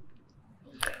Bahrain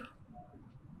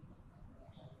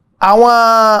àwọn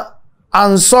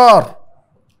Ansar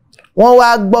wọ́n wá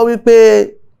gbọ́ wípé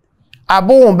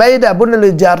Abu Ubaida bin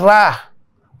al-Jarrah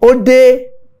ó dé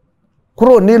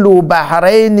kúrò nílùú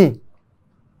Bahraini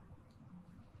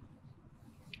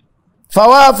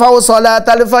fawafaw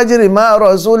salatal fajri ma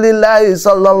rasulillahi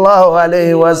sallallahu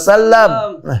alayhi wa sallam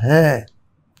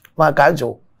ma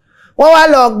kájò wọ́n wá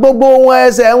lọ gbogbo wọn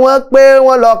ẹsẹ̀ wọn pé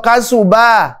wọ́n lọ kásùbá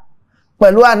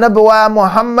pẹ̀lú Ànábì wa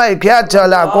Muhammad kí àti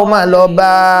ọlá kó máa lọ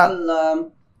bá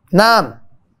naam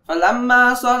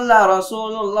falamma salla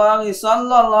rasulullahi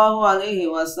sallallahu alayhi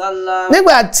wa sallam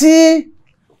nígbà tí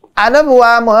Ànábì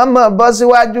wa Muhammad bọ́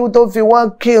síwájú tó fi wọ́n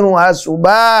kírun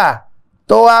àsùbá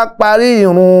tó wá parí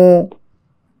ìrun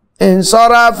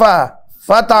insarafa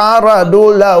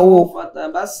fata'aradu lahu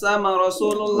fatabassama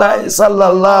rasulullahi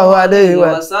sallallahu alayhi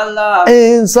wa sallam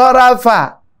insarafa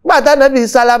gbàtà Ànábì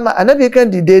sálámà Ànábì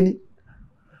kan dìde ni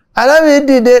Ànábì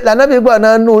dìde l'Ànábì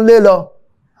gbọ̀nà nú lé lọ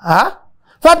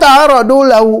fata aradu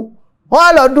lahu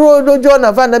wọ́n lọ dúró lójú ọ̀nà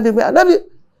fún Ànábì pé Ànábì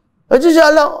òjíṣẹ́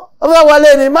Ọlọ́run ó fẹ́ wọlé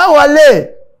ni má wọlé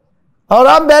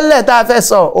ọ̀rọ̀ ń bẹ́lẹ̀ tá a fẹ́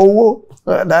sọ owó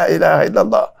la ilaha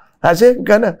illallah àṣẹ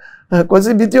nǹkan náà kò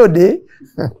síbi tí ò dé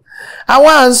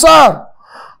àwọn Ansar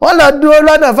wọ́n lọ dúró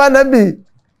lọ́nà fún Ànábì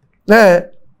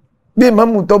bí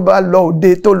ìmáàmù tó bá lọ òde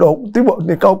tó lọ tí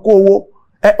nìkan kó owó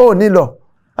ò ní lọ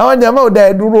àwọn jàmáà ò dá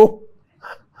ẹ dúró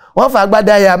wọ́n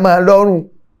fàgbádá ya máa lọ́rùn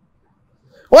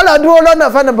wọ́n lọ dúró lọ́nà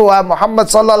fún Ànábì wa Muhammad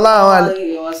sallallahu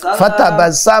alaihi wasallam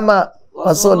fatabasama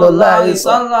Rasulullahi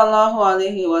sallallahu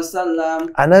alaihi wasallam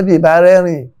Ànábì bá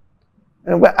rẹ́rìn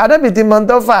Ànábì ti mọ̀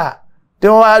tó fà tí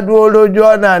wọ́n wá dúró lójú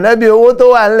ọ̀nà Ànábì owó tó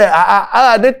wà ńlẹ̀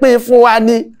àdípín fún wa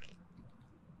ní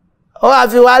ó wá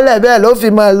fi wá lẹ̀ bẹ́ẹ̀ ló fi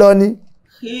máa lọ ní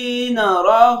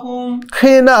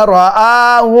hina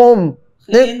rahum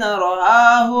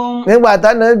nígbà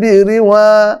t'Ànábì rí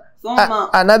wọn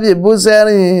Ànábì bú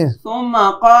sẹ́rìn thumma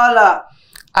qala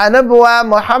Ànábì wa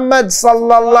Muhammad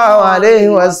sallallahu alaihi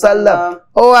wasallam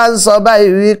ó wá ń sọ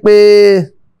báyìí wípé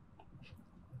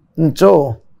ǹtò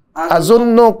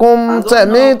azunnukum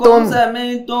sami'tum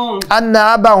anna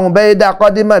Aba Ubayda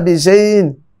qadima bi shay'in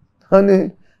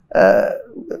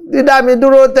dídá mi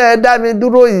dúró tẹ́ dá mi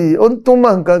dúró yìí ó ń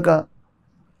túmọ̀ nǹkan kan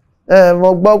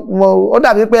ó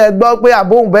dàbí pé ẹ gbọ́ pé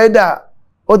Abu Ubayda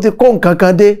ó ti kó nǹkan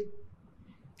kan dé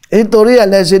nítorí ẹ̀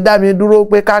lẹ ṣe dá mi dúró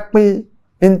pé ká pín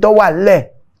in tó wà lẹ̀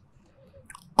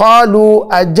qalu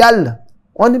ajal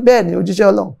wọ́n ní bẹ́ẹ̀ ni òjíṣẹ́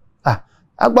Ọlọ́run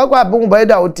agbọ́gbọ́ Abu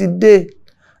Ubayda ó ti dé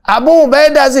Abu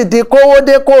Ubayda sì ti kówó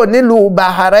dé kò nílùú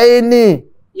Bahraini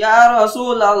ya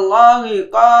Rasulallahi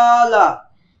qala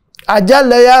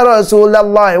àjálẹ̀ ya Rasulullah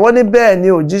wọ́n ní bẹ́ẹ̀ ni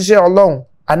òjíṣẹ́ Ọlọ́run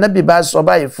Ànábì bá sọ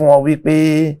báyìí fún ọ wípé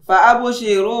fa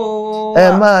abushiru ẹ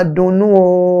máa dunnú o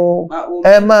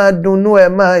ẹ máa dunnú ẹ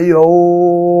máa yọ̀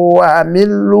o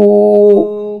àmìlú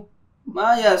ma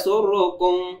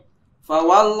yasurrukum fa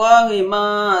wallahi ma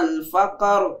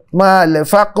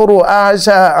al-faqru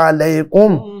asha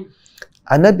alaykum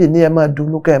Ànábì ní ẹ máa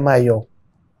dunnú kẹ́ ẹ máa yọ̀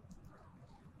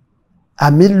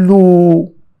àmìlú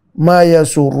ma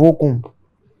yasurrukum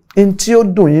in tí ó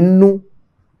dùn yín nú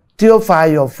tí ó fa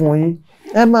ayọ̀ fún yín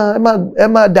ẹ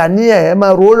máa dà ní ẹ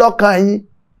máa rò ó lọ́kàn yín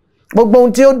gbogbo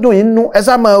ohun tí ó dùn yín nú ẹ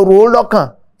sá máa rò ó lọ́kàn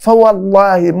fa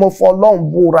wallahi mo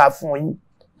fọlọ́run búra fún yín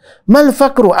mal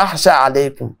faqru akhsha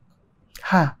alaykum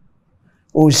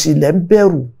òṣì lẹ̀ ń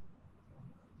bẹ̀rù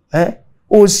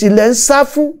òṣì lẹ̀ ń sá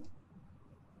fún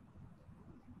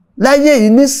láyé yìí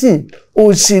nísìn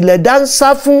òṣì lẹ̀ dá ń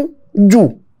sá fún jù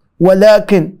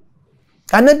walakin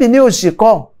Ànábì ní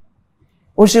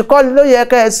òṣìkọ́ ló yẹ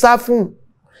kẹ́ ẹ sá fún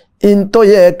in tó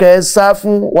yẹ kẹ́ ẹ sá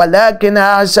fún walakin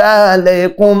asha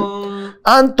alaykum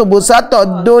an tubsata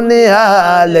dunya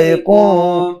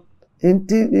alaykum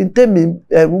in tèmi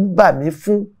ẹ̀rù bà mí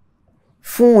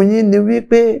fún yín ni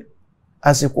wípé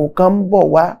àsìkò kan ń bọ̀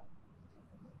wá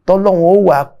tọ́lọ́run ó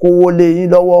wà kówó lé yín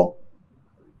lọ́wọ́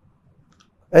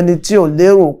ẹni tí ò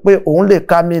lérò pé òun lè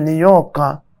ka mílíọ̀n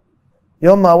kan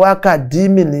yóò máa wá ka 10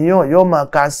 mílíọ̀n yóò máa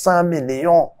ka 100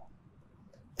 mílíọ̀n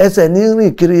ẹsẹ̀ ní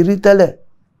rìn kiri rí tẹ́lẹ̀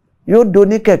yóò do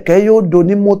ní kẹ̀kẹ́ yóò do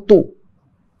ní mọ́tò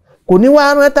kò ní wá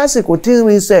rántí àsìkò tí ń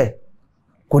rinṣẹ̀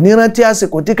kò ní rántí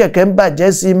àsìkò tí kẹ̀kẹ́ ń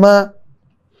bàjẹ́ sí mọ́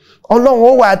Ọlọ́run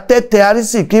ó wà tẹ́tẹ́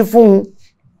arísìkí fún un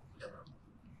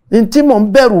ní tí mò ń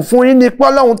bẹ̀rù fún yín ni pé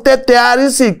Ọlọ́run tẹ́tẹ́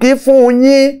arísìkí fún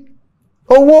yín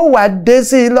owó wà dé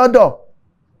sí i lọ́dọ̀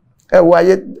ẹ wo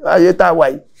ayé tá a wà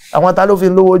yìí àwọn ta ló fi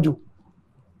lówó jù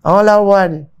àwọn láwọ́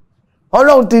ni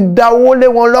Ọlọ́run ti da owó lé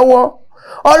wọn lọ́wọ́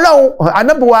Ọlọ́run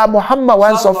Ànábì wa Muhammad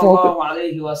wa ń sọ fún ọ pé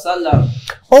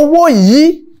owó yìí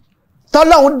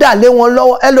tọ́lọ́run dà lé wọn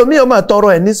lọ́wọ́ ẹlòmíì ó máa tọrọ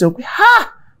ẹ̀ nísìnyí pé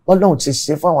Ọlọ́run ti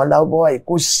ṣe fún àwọn láwọ́ yìí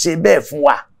kó ṣe bẹ́ẹ̀ fún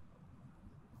wa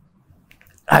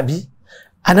àbí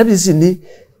Ànábì sì ní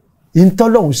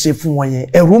ìtọ́lọ́run ṣe fún wọn yẹn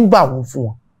ẹ̀rù ń bà wọ́n fún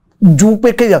wọn ju pé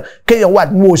kéèyàn wà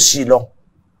ní òṣì lọ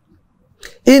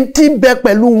ìtí bẹ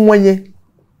pẹ̀lú wọn yẹn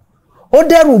ó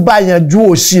dẹ́rù bàyàn ju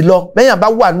òṣì lọ bẹ́yàn bá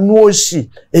wà ní òṣì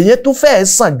èyí tó fẹ́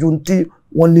sàn ju tí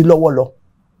wọ́n ní lọ́wọ́ lọ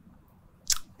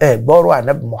ẹ gbọ́rọ̀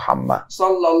Ànábì Muhammad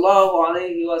sallallahu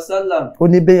alayhi wa sallam ó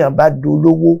ní bẹ́yàn bá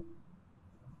dolówó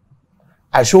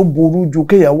àṣó burú ju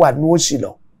kéèyàn wà ní òṣì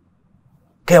lọ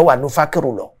kéèyàn wà ní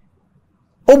fákìrù lọ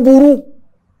ó burú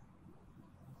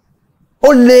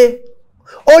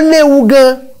ó léwu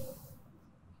gan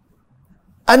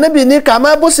Ànábì ní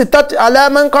kàmá bó sì tọ́tí ala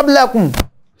man qablakum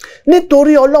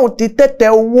nítorí Ọlọ́run ti tẹ́tẹ́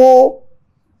owó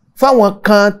fáwọn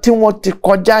kan tí wọ́n ti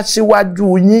kọjá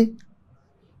síwájú yín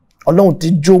Ọlọ́run ti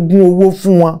jogún owó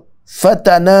fún wọn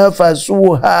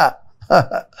fatanafasuha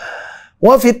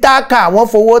wọ́n fi táàkà wọ́n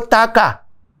fowó táàkà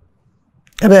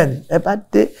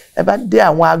ẹ bá dé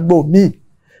àwọn agbo míì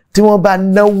tí wọ́n bá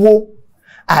náwó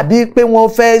àbí pé wọ́n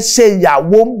fẹ́ ṣe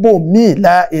ìyàwó ń bò mí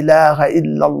la ilaha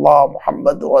illallah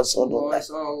muhammadu rasulullah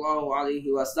sallallahu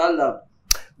alayhi wa sallam.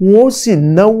 wọ́n sì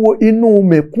náwó inú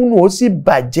mẹ̀kúnnù ó sì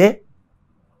bàjẹ́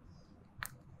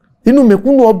inú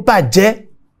mẹ̀kúnnù ó bàjẹ́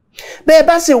bẹ́ẹ̀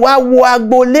bá sì wá wo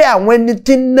agboolé àwọn ẹni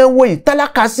tí ń náwó yìí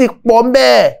tálákà sì pọ̀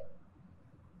bẹ́ẹ̀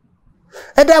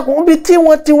ẹ dákun bí tí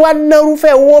wọ́n ti wá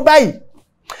nárúfẹ́ owó báyìí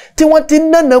tí wọ́n ti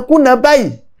nánàkúnà báyìí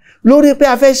lórí pé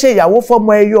a fẹ́ ṣe ìyàwó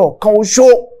fọmọ ẹyọ kan oṣó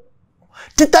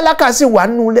tí tálákà sì wà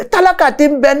nulẹ̀ tálákà tí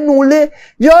ń bẹ nulẹ̀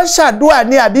yóò ṣàdúrà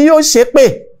ní àbí yóò ṣépè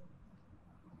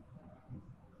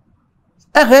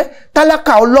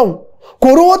tálákà ọlọ́run kò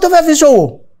rówó tó fẹ́ fi ṣòwò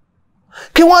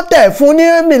kí wọ́n tẹ̀ fún ní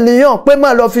mílíọ̀n pé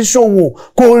máa lọ fi ṣòwò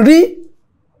kò rí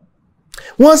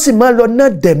wọ́n sì máa lọ ná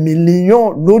dẹ̀ mílíọ̀n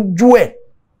lójú ẹ̀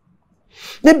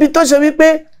níbi tó ṣe wípé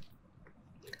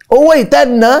owó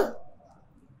ìtẹ́nà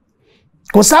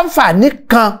kò sáǹfààní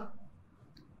kan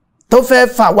tó fẹ́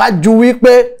fà wájú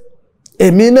wípé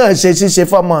èmi náà ṣe ṣíṣe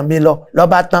fọ́mọ mi lọ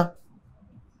bá tán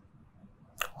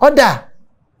ọ̀dà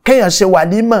kéèyàn ṣe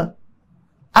wàlímọ̀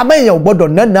àmọ́ èèyàn ò gbọ́dọ̀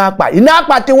náà àpà iná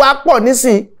àpà ti wá pọ̀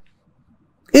nísìn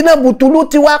iná bùtùlù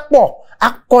ti wá pọ̀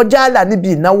akọjá àlà níbi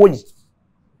ìnáwó yìí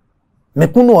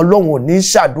mẹ̀kúnnù ọlọ́run ò ní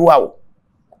ṣàdúrà o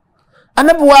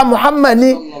Ànábì wa Muhammad ní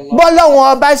bọ́lọ́wọ́n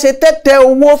ọba ṣe tẹ́tẹ́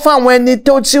owó fáwọn ẹni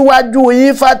tó síwájú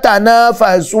yín fàtànà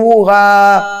fàṣúra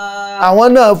àwọn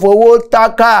náà fowó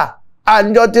tákà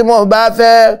àjọ tí mo bá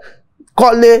fẹ́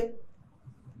kọ́lé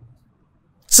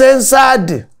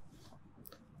sẹ́ńsáàdì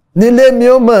nílé mi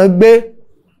ó mọ̀ gbé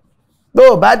tó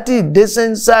o bá ti dé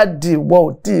sẹ́ńsáàdì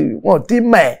wọ́n ti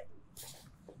mọ̀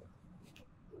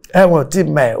ẹ̀ wọ́n ti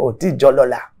mọ̀ ẹ̀ ò tí jọ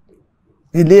lọ́la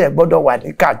ilé ẹ̀ gbọ́dọ̀ wà ní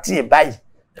kàtí ẹ̀ báyìí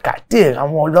kàtí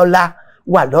àwọn ọlọ́lá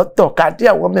wà lọ́tọ̀ kàtí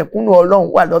àwọn mẹ̀kúnnù ọlọ́run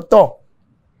wà lọ́tọ̀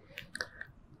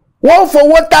wọ́n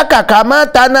fowó tákàkà máa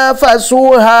taná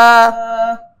fàṣúhà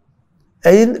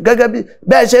ẹ̀yin gẹ́gẹ́ bí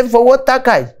bẹ́ẹ̀ ṣe ń fowó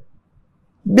tákà yìí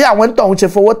bí àwọn tọ̀hún ṣe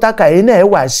fowó tákà yìí náà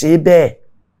wà ṣe bẹ́ẹ̀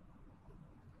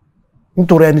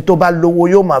nítorí ẹni tó bá lówó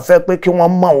yóò máa fẹ́ pé kí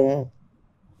wọ́n mọ̀ òun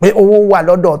pé owó wà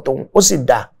lọ́dọ̀ tòun ó sì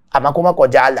dá àmọ́ kó má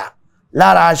kọjá àlà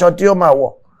lára aṣọ tí ó máa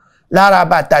wọ̀ lára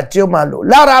bàtà tí ó máa lò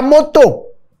lára mọ́tò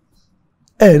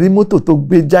ẹ̀rí mọ́tò tó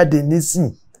gbé jáde nísìn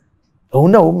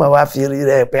òun náà ó máa wá fi rí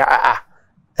rẹ̀ pé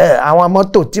àwọn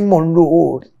mọ́tò tí mò ń lò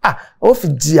ó fi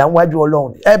di àwọn wájú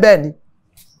ọlọ́run bẹ́ẹ̀ ni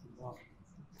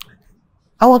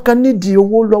àwọn kan nídìí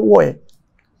owó lọ́wọ́ ẹ̀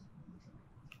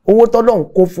owó tọ́lọ́run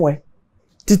kó fún ẹ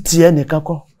títí ẹ nìkan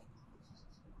kọ́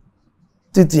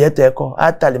títí ẹ tẹ̀ kọ́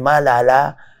átàlímàlàlá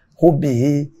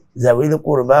hóbìí zawil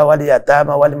kurba wal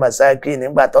yatama wal masakin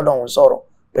nígbà tọ́lọ́run sọ̀rọ̀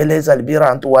pẹ̀lẹ́ salibira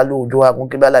tó wà lóòjó àkún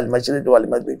kí bá al-mashriqi wal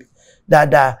maghribi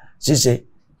dáadáa ṣíṣe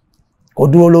kò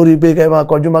dúró lórí pé kẹ́ máa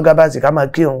kọjú mọ́ gábàsì ká máa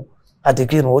kírun àti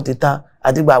kírun ó ti tán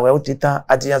àti gbàwẹ̀ ó ti tán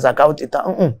àti yan zaka ó ti tán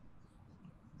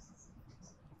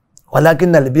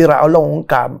walakin al-birra ọlọ́run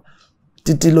kà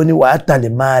títí lóní wa atal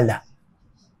mala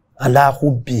ala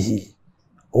hubbihi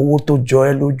owó tó jọ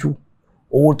ẹ́ lójú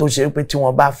owó tó ṣe pé tí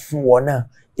wọ́n bá fún wọn náà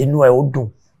inú ẹ̀ ó dùn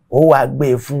ó wà gbé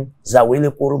e fún zawele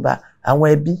koroba àwọn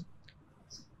ẹbí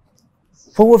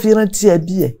fowó fi rántí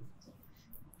ẹbí ẹ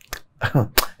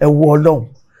ẹ wo ọlọ́run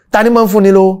ta ni máa ń fún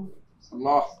ni lówó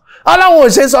ọlọ́run ò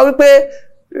ṣe sọ wípé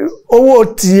owó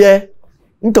tiẹ̀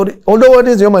nítorí olówó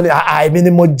ní ìsìn yóò mọ̀ ní èmi ni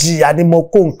mo jìyà ni mo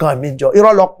kó nǹkan mi jọ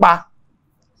irọ́ lọ pa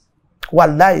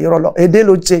wàláì irọ́ lọ èdè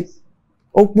ló ṣe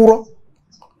ó purọ́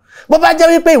bó bá jẹ́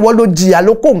wípé ìwọ ló jìyà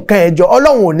ló kó nǹkan ẹ jọ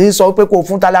ọlọ́run ò ní sọ pé kó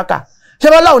fún tálákà ṣé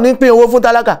ọlọ́run ní pín owó fún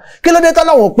tálákà kí ló dé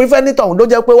tọ́lọ́run ò pín fẹ́ nítọ̀hún ló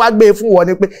jẹ́ pé wá gbé e fún wọn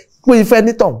ni pé pín ìfẹ́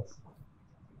nítọ̀hún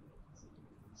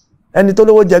ẹni tó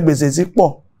lówó jẹ gbèsè sí pọ̀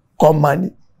kọ́ mọ́ ni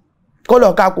kó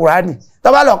lọ ka kùránì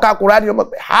tó bá lọ ka kùránì ọmọ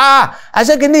pé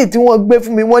àṣekínní tí wọ́n gbé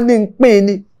fún mi wọ́n ní ń pín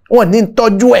ni wọ́n ní ń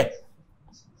tọ́jú ẹ̀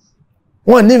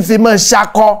wọ́n ní ń fi mọ́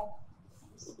ṣakọ́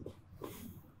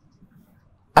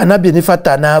Ànábì ní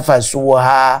fatana fàṣùwà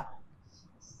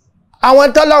àwọn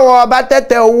tọ́lọ́wọ́ ọba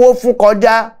tẹ́tẹ́ owó fún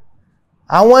kọjá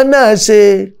àwọn náà ṣe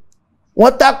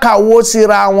wọ́n tákà owó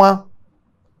síra wọn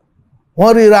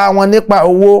wọ́n ríra wọn nípa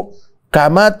owó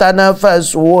kàmá tana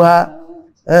fàṣùwà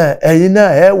ẹ̀yin náà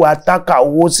ẹ wà tákà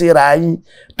owó síra yín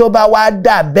tó bá wá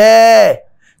dà bẹ́ẹ̀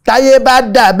táyé bá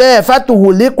dà bẹ́ẹ̀ fàtúhù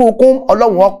líkùkún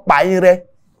ọlọ́run ọ̀pá yín rẹ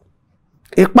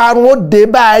ìparun ó dé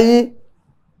báyìí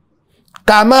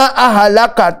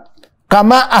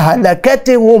kàmá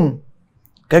àhàlàkẹ́tìhùn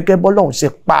gẹ́gẹ́ bọ́lọ́run ṣe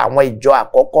pa àwọn ìjọ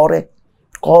àkọ́kọ́ rẹ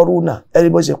Kọ́rúnà ẹ̀rí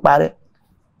bó ṣe parẹ́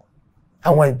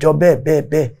àwọn ìjọ bẹ́ẹ̀ bẹ́ẹ̀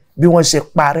bẹ́ẹ̀ bí wọ́n ṣe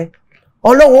parẹ́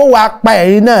ọlọ́run ó wá pa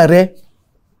ẹ̀yin náà rẹ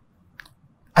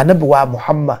Ànábì wa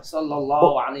Muhammad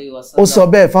ó sọ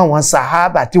bẹ́ẹ̀ fún àwọn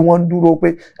sàhábà tí wọ́n ń dúró pé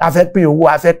a fẹ́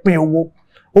pín owó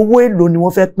owó èlò ni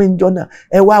wọ́n fẹ́ pín jọ náà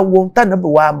ẹ wá wo tànàbí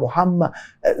wa Muhammad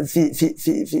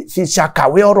fi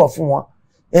ṣàkàwé ọ̀rọ̀ fún wọn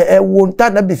ẹ wo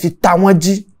tànàbí fi ta wọ́n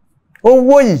jí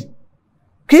owó yìí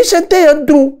kì í ṣe téèyàn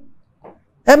dùn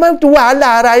ẹ má tu wàhálà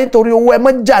ara yín torí owó ẹ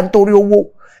má jà nítorí owó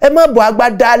ẹ má bọ̀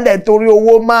agbádá lẹ̀ torí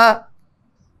owó má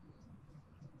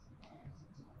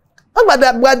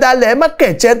agbádá lẹ̀ ẹ má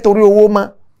kẹ̀jẹ́ torí owó má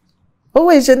owó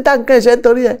yìí ṣe ń tà ń kẹ̀jẹ́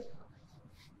torí ẹ.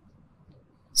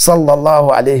 Sallallahu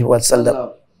alayhi wa sallam.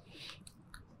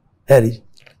 Ẹ̀rí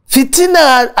fìtínà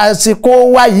àsìkò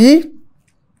wa yìí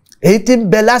èyí tí ń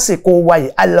bẹ lásìkò wa yìí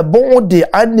al-bu'd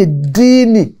ani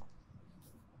dini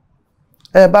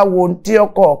ẹ bá wo ohun tí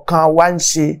ọkọ̀ kan wá ń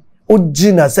ṣe ó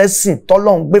jìnà sẹ́sìn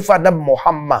tọ́lọ́run gbé fàdà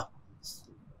Muhammad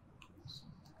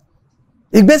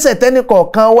ìgbésẹ̀ tẹ́nì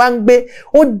kọ̀ọ̀kan wá ń gbé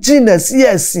ó jìnà sí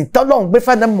ẹ̀sìn tọ́lọ́run gbé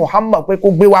fàdà Muhammad pé kó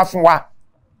gbé wá fún wa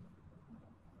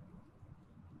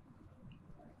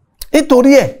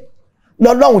nítorí ẹ̀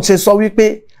lọ́lọ́run ṣe sọ wípé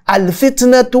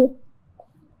alfitnatu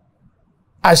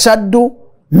ashaddu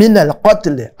minal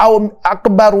qatli aw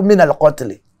akbaru minal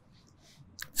qatli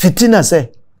fitina sẹ́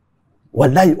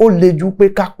wàláyé ó le jù pé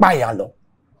ká pààyàn lọ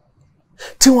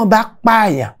tí wọ́n bá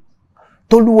pààyàn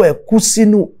tólúwa ẹ̀ kú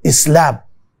sínú Islam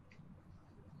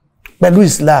pẹ̀lú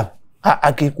Islam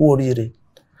àkíkú oríire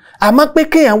àmọ́ pé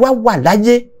kéèyàn wá wà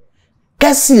láyé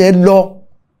kẹ́sìn ẹ lọ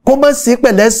kó mọ́ sí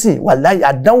pẹ̀lẹ́sìn wàláyé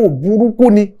àdánwò burúkú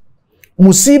ni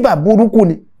mùsíbà burúkú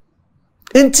ni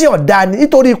ntí ọ̀dá ni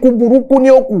nítorí ikú burúkú ni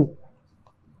ó kù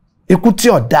ikú tí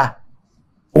ọ̀dá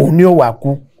òun ni ó wà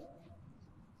kú.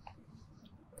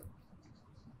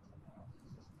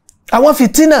 àwọn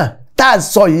fìtínà tá a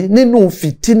sọ yìí nínú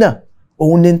fìtínà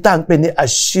òun ni tá à ń pè ní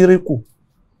àṣíríkù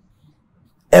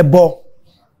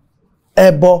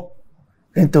ẹbọ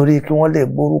nítorí kí wọ́n lè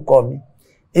gbórúkọ mi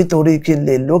nítorí kí n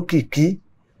lè lókìkí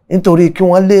nítorí kí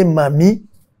wọ́n lè mọ̀ mí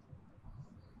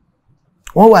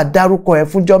wọ́n wá dárúkọ ẹ̀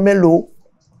fúnjọ́ mélòó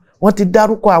wọ́n ti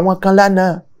dárúkọ àwọn kan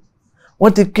lánàá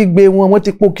wọ́n ti kígbe wọn wọ́n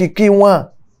ti pòkìkí wọn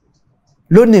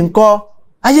lónìí ńkọ́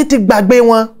ayé ti gbàgbé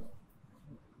wọn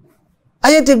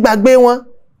ayé ti gbàgbé wọn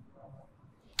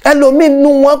ẹlòmíì nú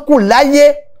wọn kù láyé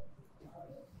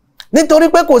nítorí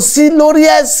pé kò sí lórí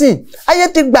ẹ̀sìn ayé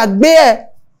ti gbàgbé ẹ̀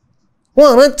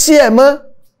wọ́n rántí ẹ̀ mọ́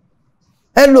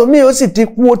ẹlòmíì ó sì ti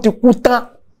kú ó ti kú tán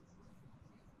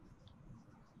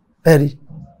ẹ̀rí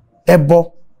ẹbọ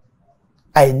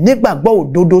àìnígbàgbọ́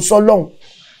òdodo sọ́lọ́hun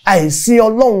àìsí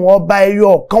ọlọ́hun ọba ẹyọ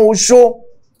ọ̀kan oṣó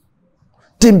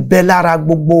tí ń bẹ lára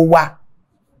gbogbo wa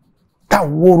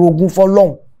táwọn orogún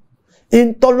fọ́lọ́hun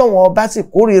ìntọ́lọ́hun ọba sì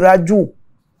kórìíra jù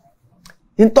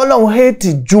ìntọ́lọ́hun hétì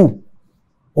jù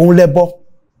òun lẹ́bọ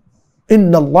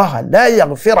inna Allaha la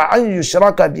yaghfiru an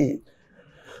yushraka bihi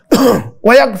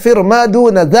wa yaghfiru ma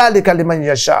duna dhalika liman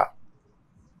yasha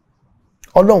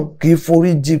ọlọ́run kì í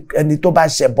forí jì ẹni tó bá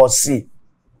ṣẹbọ sí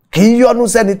kì í yọ́nú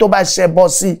sẹ́ni tó bá ṣẹbọ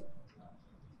sí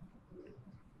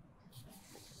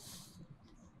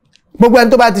gbogbo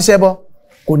ẹni tó bá ti ṣẹbọ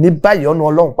kò ní bá ìyọ́nú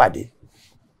ọlọ́run pàdé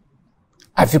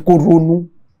àfi kó ronú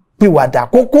pìwàdà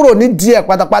kó kúrò ní díẹ̀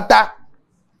pátápátá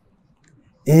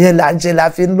ìyẹn là ń ṣe la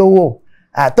fi ń lówó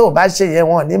àtó bá ṣe yẹn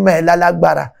wọn ní mẹ́ ẹ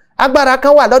lálágbára agbára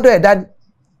kan wà lọ́dọ̀ ẹ̀dá ni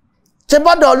ṣe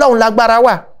bọ́dọ̀ ọlọ́run lágbára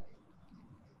wà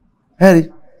ẹ̀rí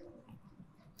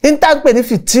ìntànpè ní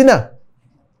fìtínà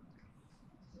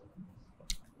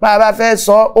bá a bá fẹ́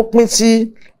sọ ó pín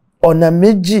sí ọ̀nà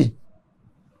méjì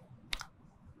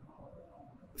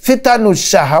fítánù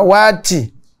ṣàháwátì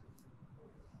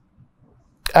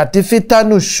àti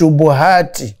fítánù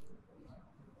ṣubuhátì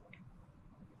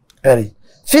ẹ̀rí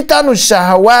fítánù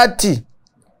ṣàháwátì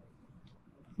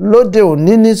lóde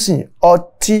òní nísìn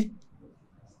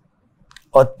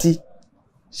ọtí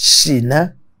ṣìnà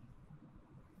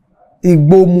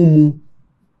igbó mímu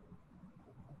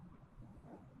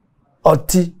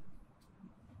ọtí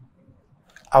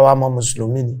àwa ọmọ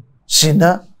mùsùlùmí ni ṣìnà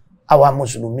àwa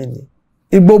mùsùlùmí ni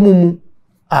igbó mímu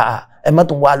ẹ má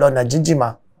tún wà lọ́nà jíjìmá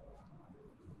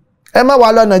ẹ má wà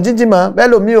lọ́nà jíjìmá bẹ́ẹ̀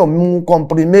lómi ò mú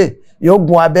kọmprimé yóò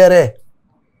gun abẹ́rẹ́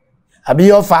àbí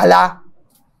yóò fàálà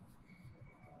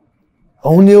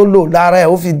òun ni ó lò lára ẹ̀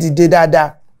ó fi dìde dáadáa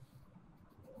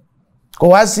kò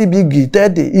wá síbi igi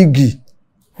tẹ́ẹ̀dẹ̀ igi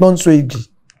ló ń so igi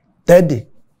tẹ́ẹ̀dẹ̀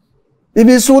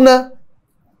ibi súná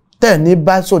tẹ́ẹ̀ ní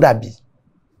bá sódàbí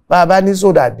bá ní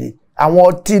sódàbí àwọn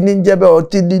ọtí ní jẹ́bẹ́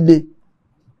ọtí líle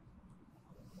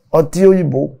ọtí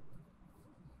òyìnbó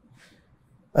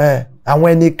àwọn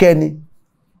ẹnikẹ́ni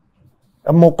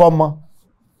ọmọkọ́mọ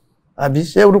àbí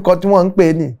ṣé orúkọ tí wọ́n ń pè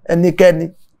ní ẹnikẹ́ni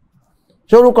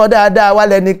ṣé orúkọ dáadáa wà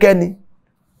lẹ́nikẹ́ni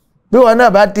bí wọn náà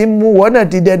bá ti mú wọn náà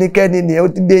ti dẹnikẹ́ni ni ó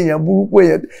ti dé èèyàn burúkú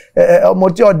èèyàn ọmọ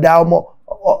tí ọ̀dà ọmọ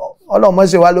ọlọ́mọ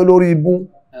ṣe wá lórí ibú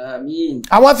Àmín.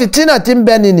 àwọn fìtínà tí ń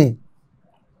bẹ nìní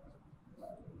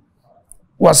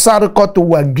wasarikọtu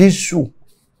wa gíṣù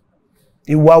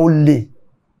ìwà olè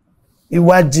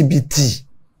ìwà jìbìtì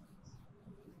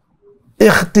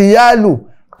ìhtìyàlù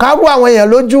kárú àwọn èèyàn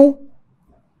lójú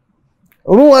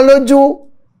rú wọn lójú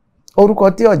orúkọ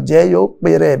tí ọ̀jẹ́ yóò pè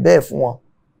rẹ̀ bẹ́ẹ̀ fún wọn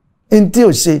in tí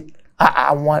ò ṣe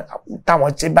àwọn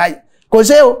táwọn ṣe báyìí kò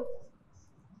ṣe o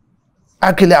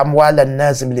akílẹ̀ àmúwálẹ̀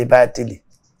náà sì lè bá tìlẹ̀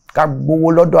ká gbowó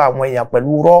lọ́dọ̀ àwọn èèyàn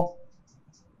pẹ̀lú rọ́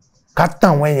ká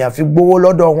tàn àwọn èèyàn fi gbowó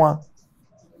lọ́dọ̀ wọn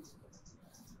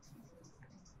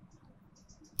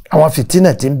àwọn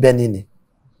fìtínà tí ń bẹ nìní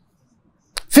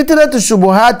fitinatu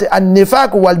shubuhati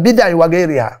an-nifaq wal bid'ah wa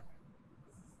ghayriha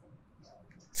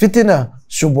fitina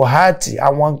shubuhati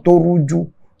àwọn tó rújú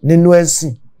nínú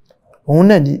ẹ̀sìn òun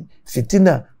náà ni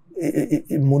fitina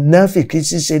munafiki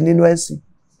ṣíṣe nínú ẹ̀sìn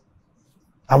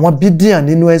àwọn bídíà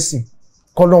nínú ẹ̀sìn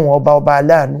kọ́lọ́hun ọba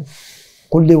aláàánú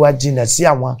kó lé wa jìnà sí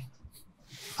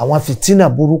àwọn fitina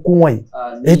burúkú wọ̀nyí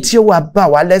etí ó wà bà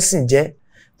wá lẹ́sìn jẹ́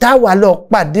táwa lọ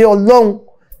pàdé Ọlọ́run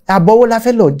àbọ̀wọ́ la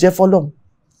fẹ́ lọ jẹ́ fọ́lọ́run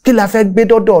kí la fẹ́ gbé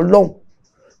dọ́dọ̀ Ọlọ́run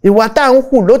ìwà tá ń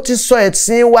hù ló ti sọ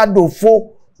ẹ̀sìn wa dòfo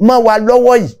mọ́ wa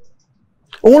lọ́wọ́ yìí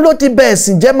òun ló ti bẹ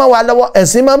ẹ̀sìn jẹ́ mọ́ wa lọ́wọ́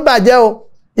ẹ̀sìn máa ń bàjẹ́ o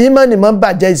ìmánì máa ń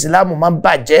bàjẹ́ ìsìlámù máa ń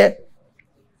bàjẹ́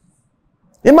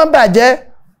ìmọ̀ bàjẹ́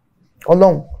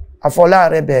Ọlọ́run àfọlá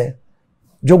rẹ bẹ̀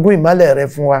jogún ìmọ́lẹ̀ rẹ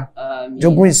fún wa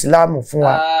jogún ìsìlámù fún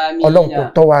wa Ọlọ́run kò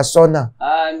tọ́ wa sọ́nà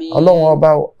Ọlọ́run ọba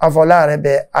àfọlá rẹ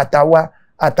bẹ̀ àtàwa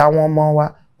àtàwọn ọmọ wa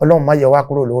Ọlọ́run má yẹ wá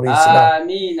kúrò lórí Islam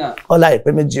ọlá ìpé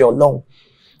méjì Ọlọ́run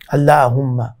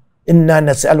Allahumma inna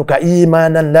nas'aluka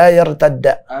imanan la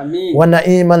yartadda wa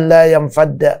na'iman la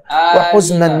yanfadda wa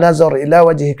husnan nazar ila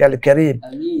wajhika al-karim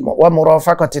wa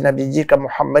murafaqati nabiyyika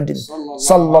Muhammadin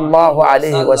sallallahu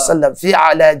alayhi wa sallam fi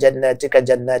ala jannatika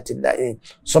jannatin na'im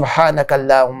subhanaka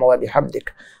Allahumma wa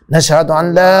bihamdika nashhadu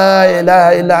an la ilaha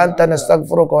illa anta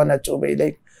nastaghfiruka wa natubu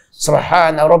ilayk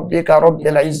subhana rabbika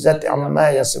rabbil izzati amma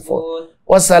yasifun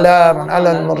وسلام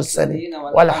على المرسلين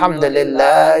والحمد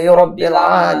لله رب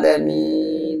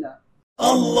العالمين.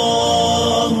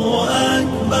 الله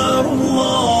أكبر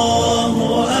الله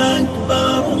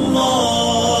أكبر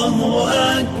الله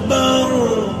أكبر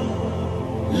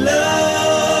لا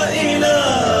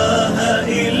إله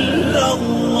إلا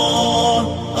الله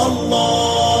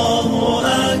الله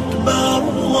أكبر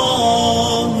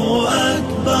الله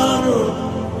أكبر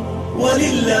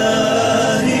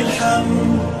ولله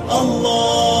الحمد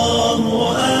الله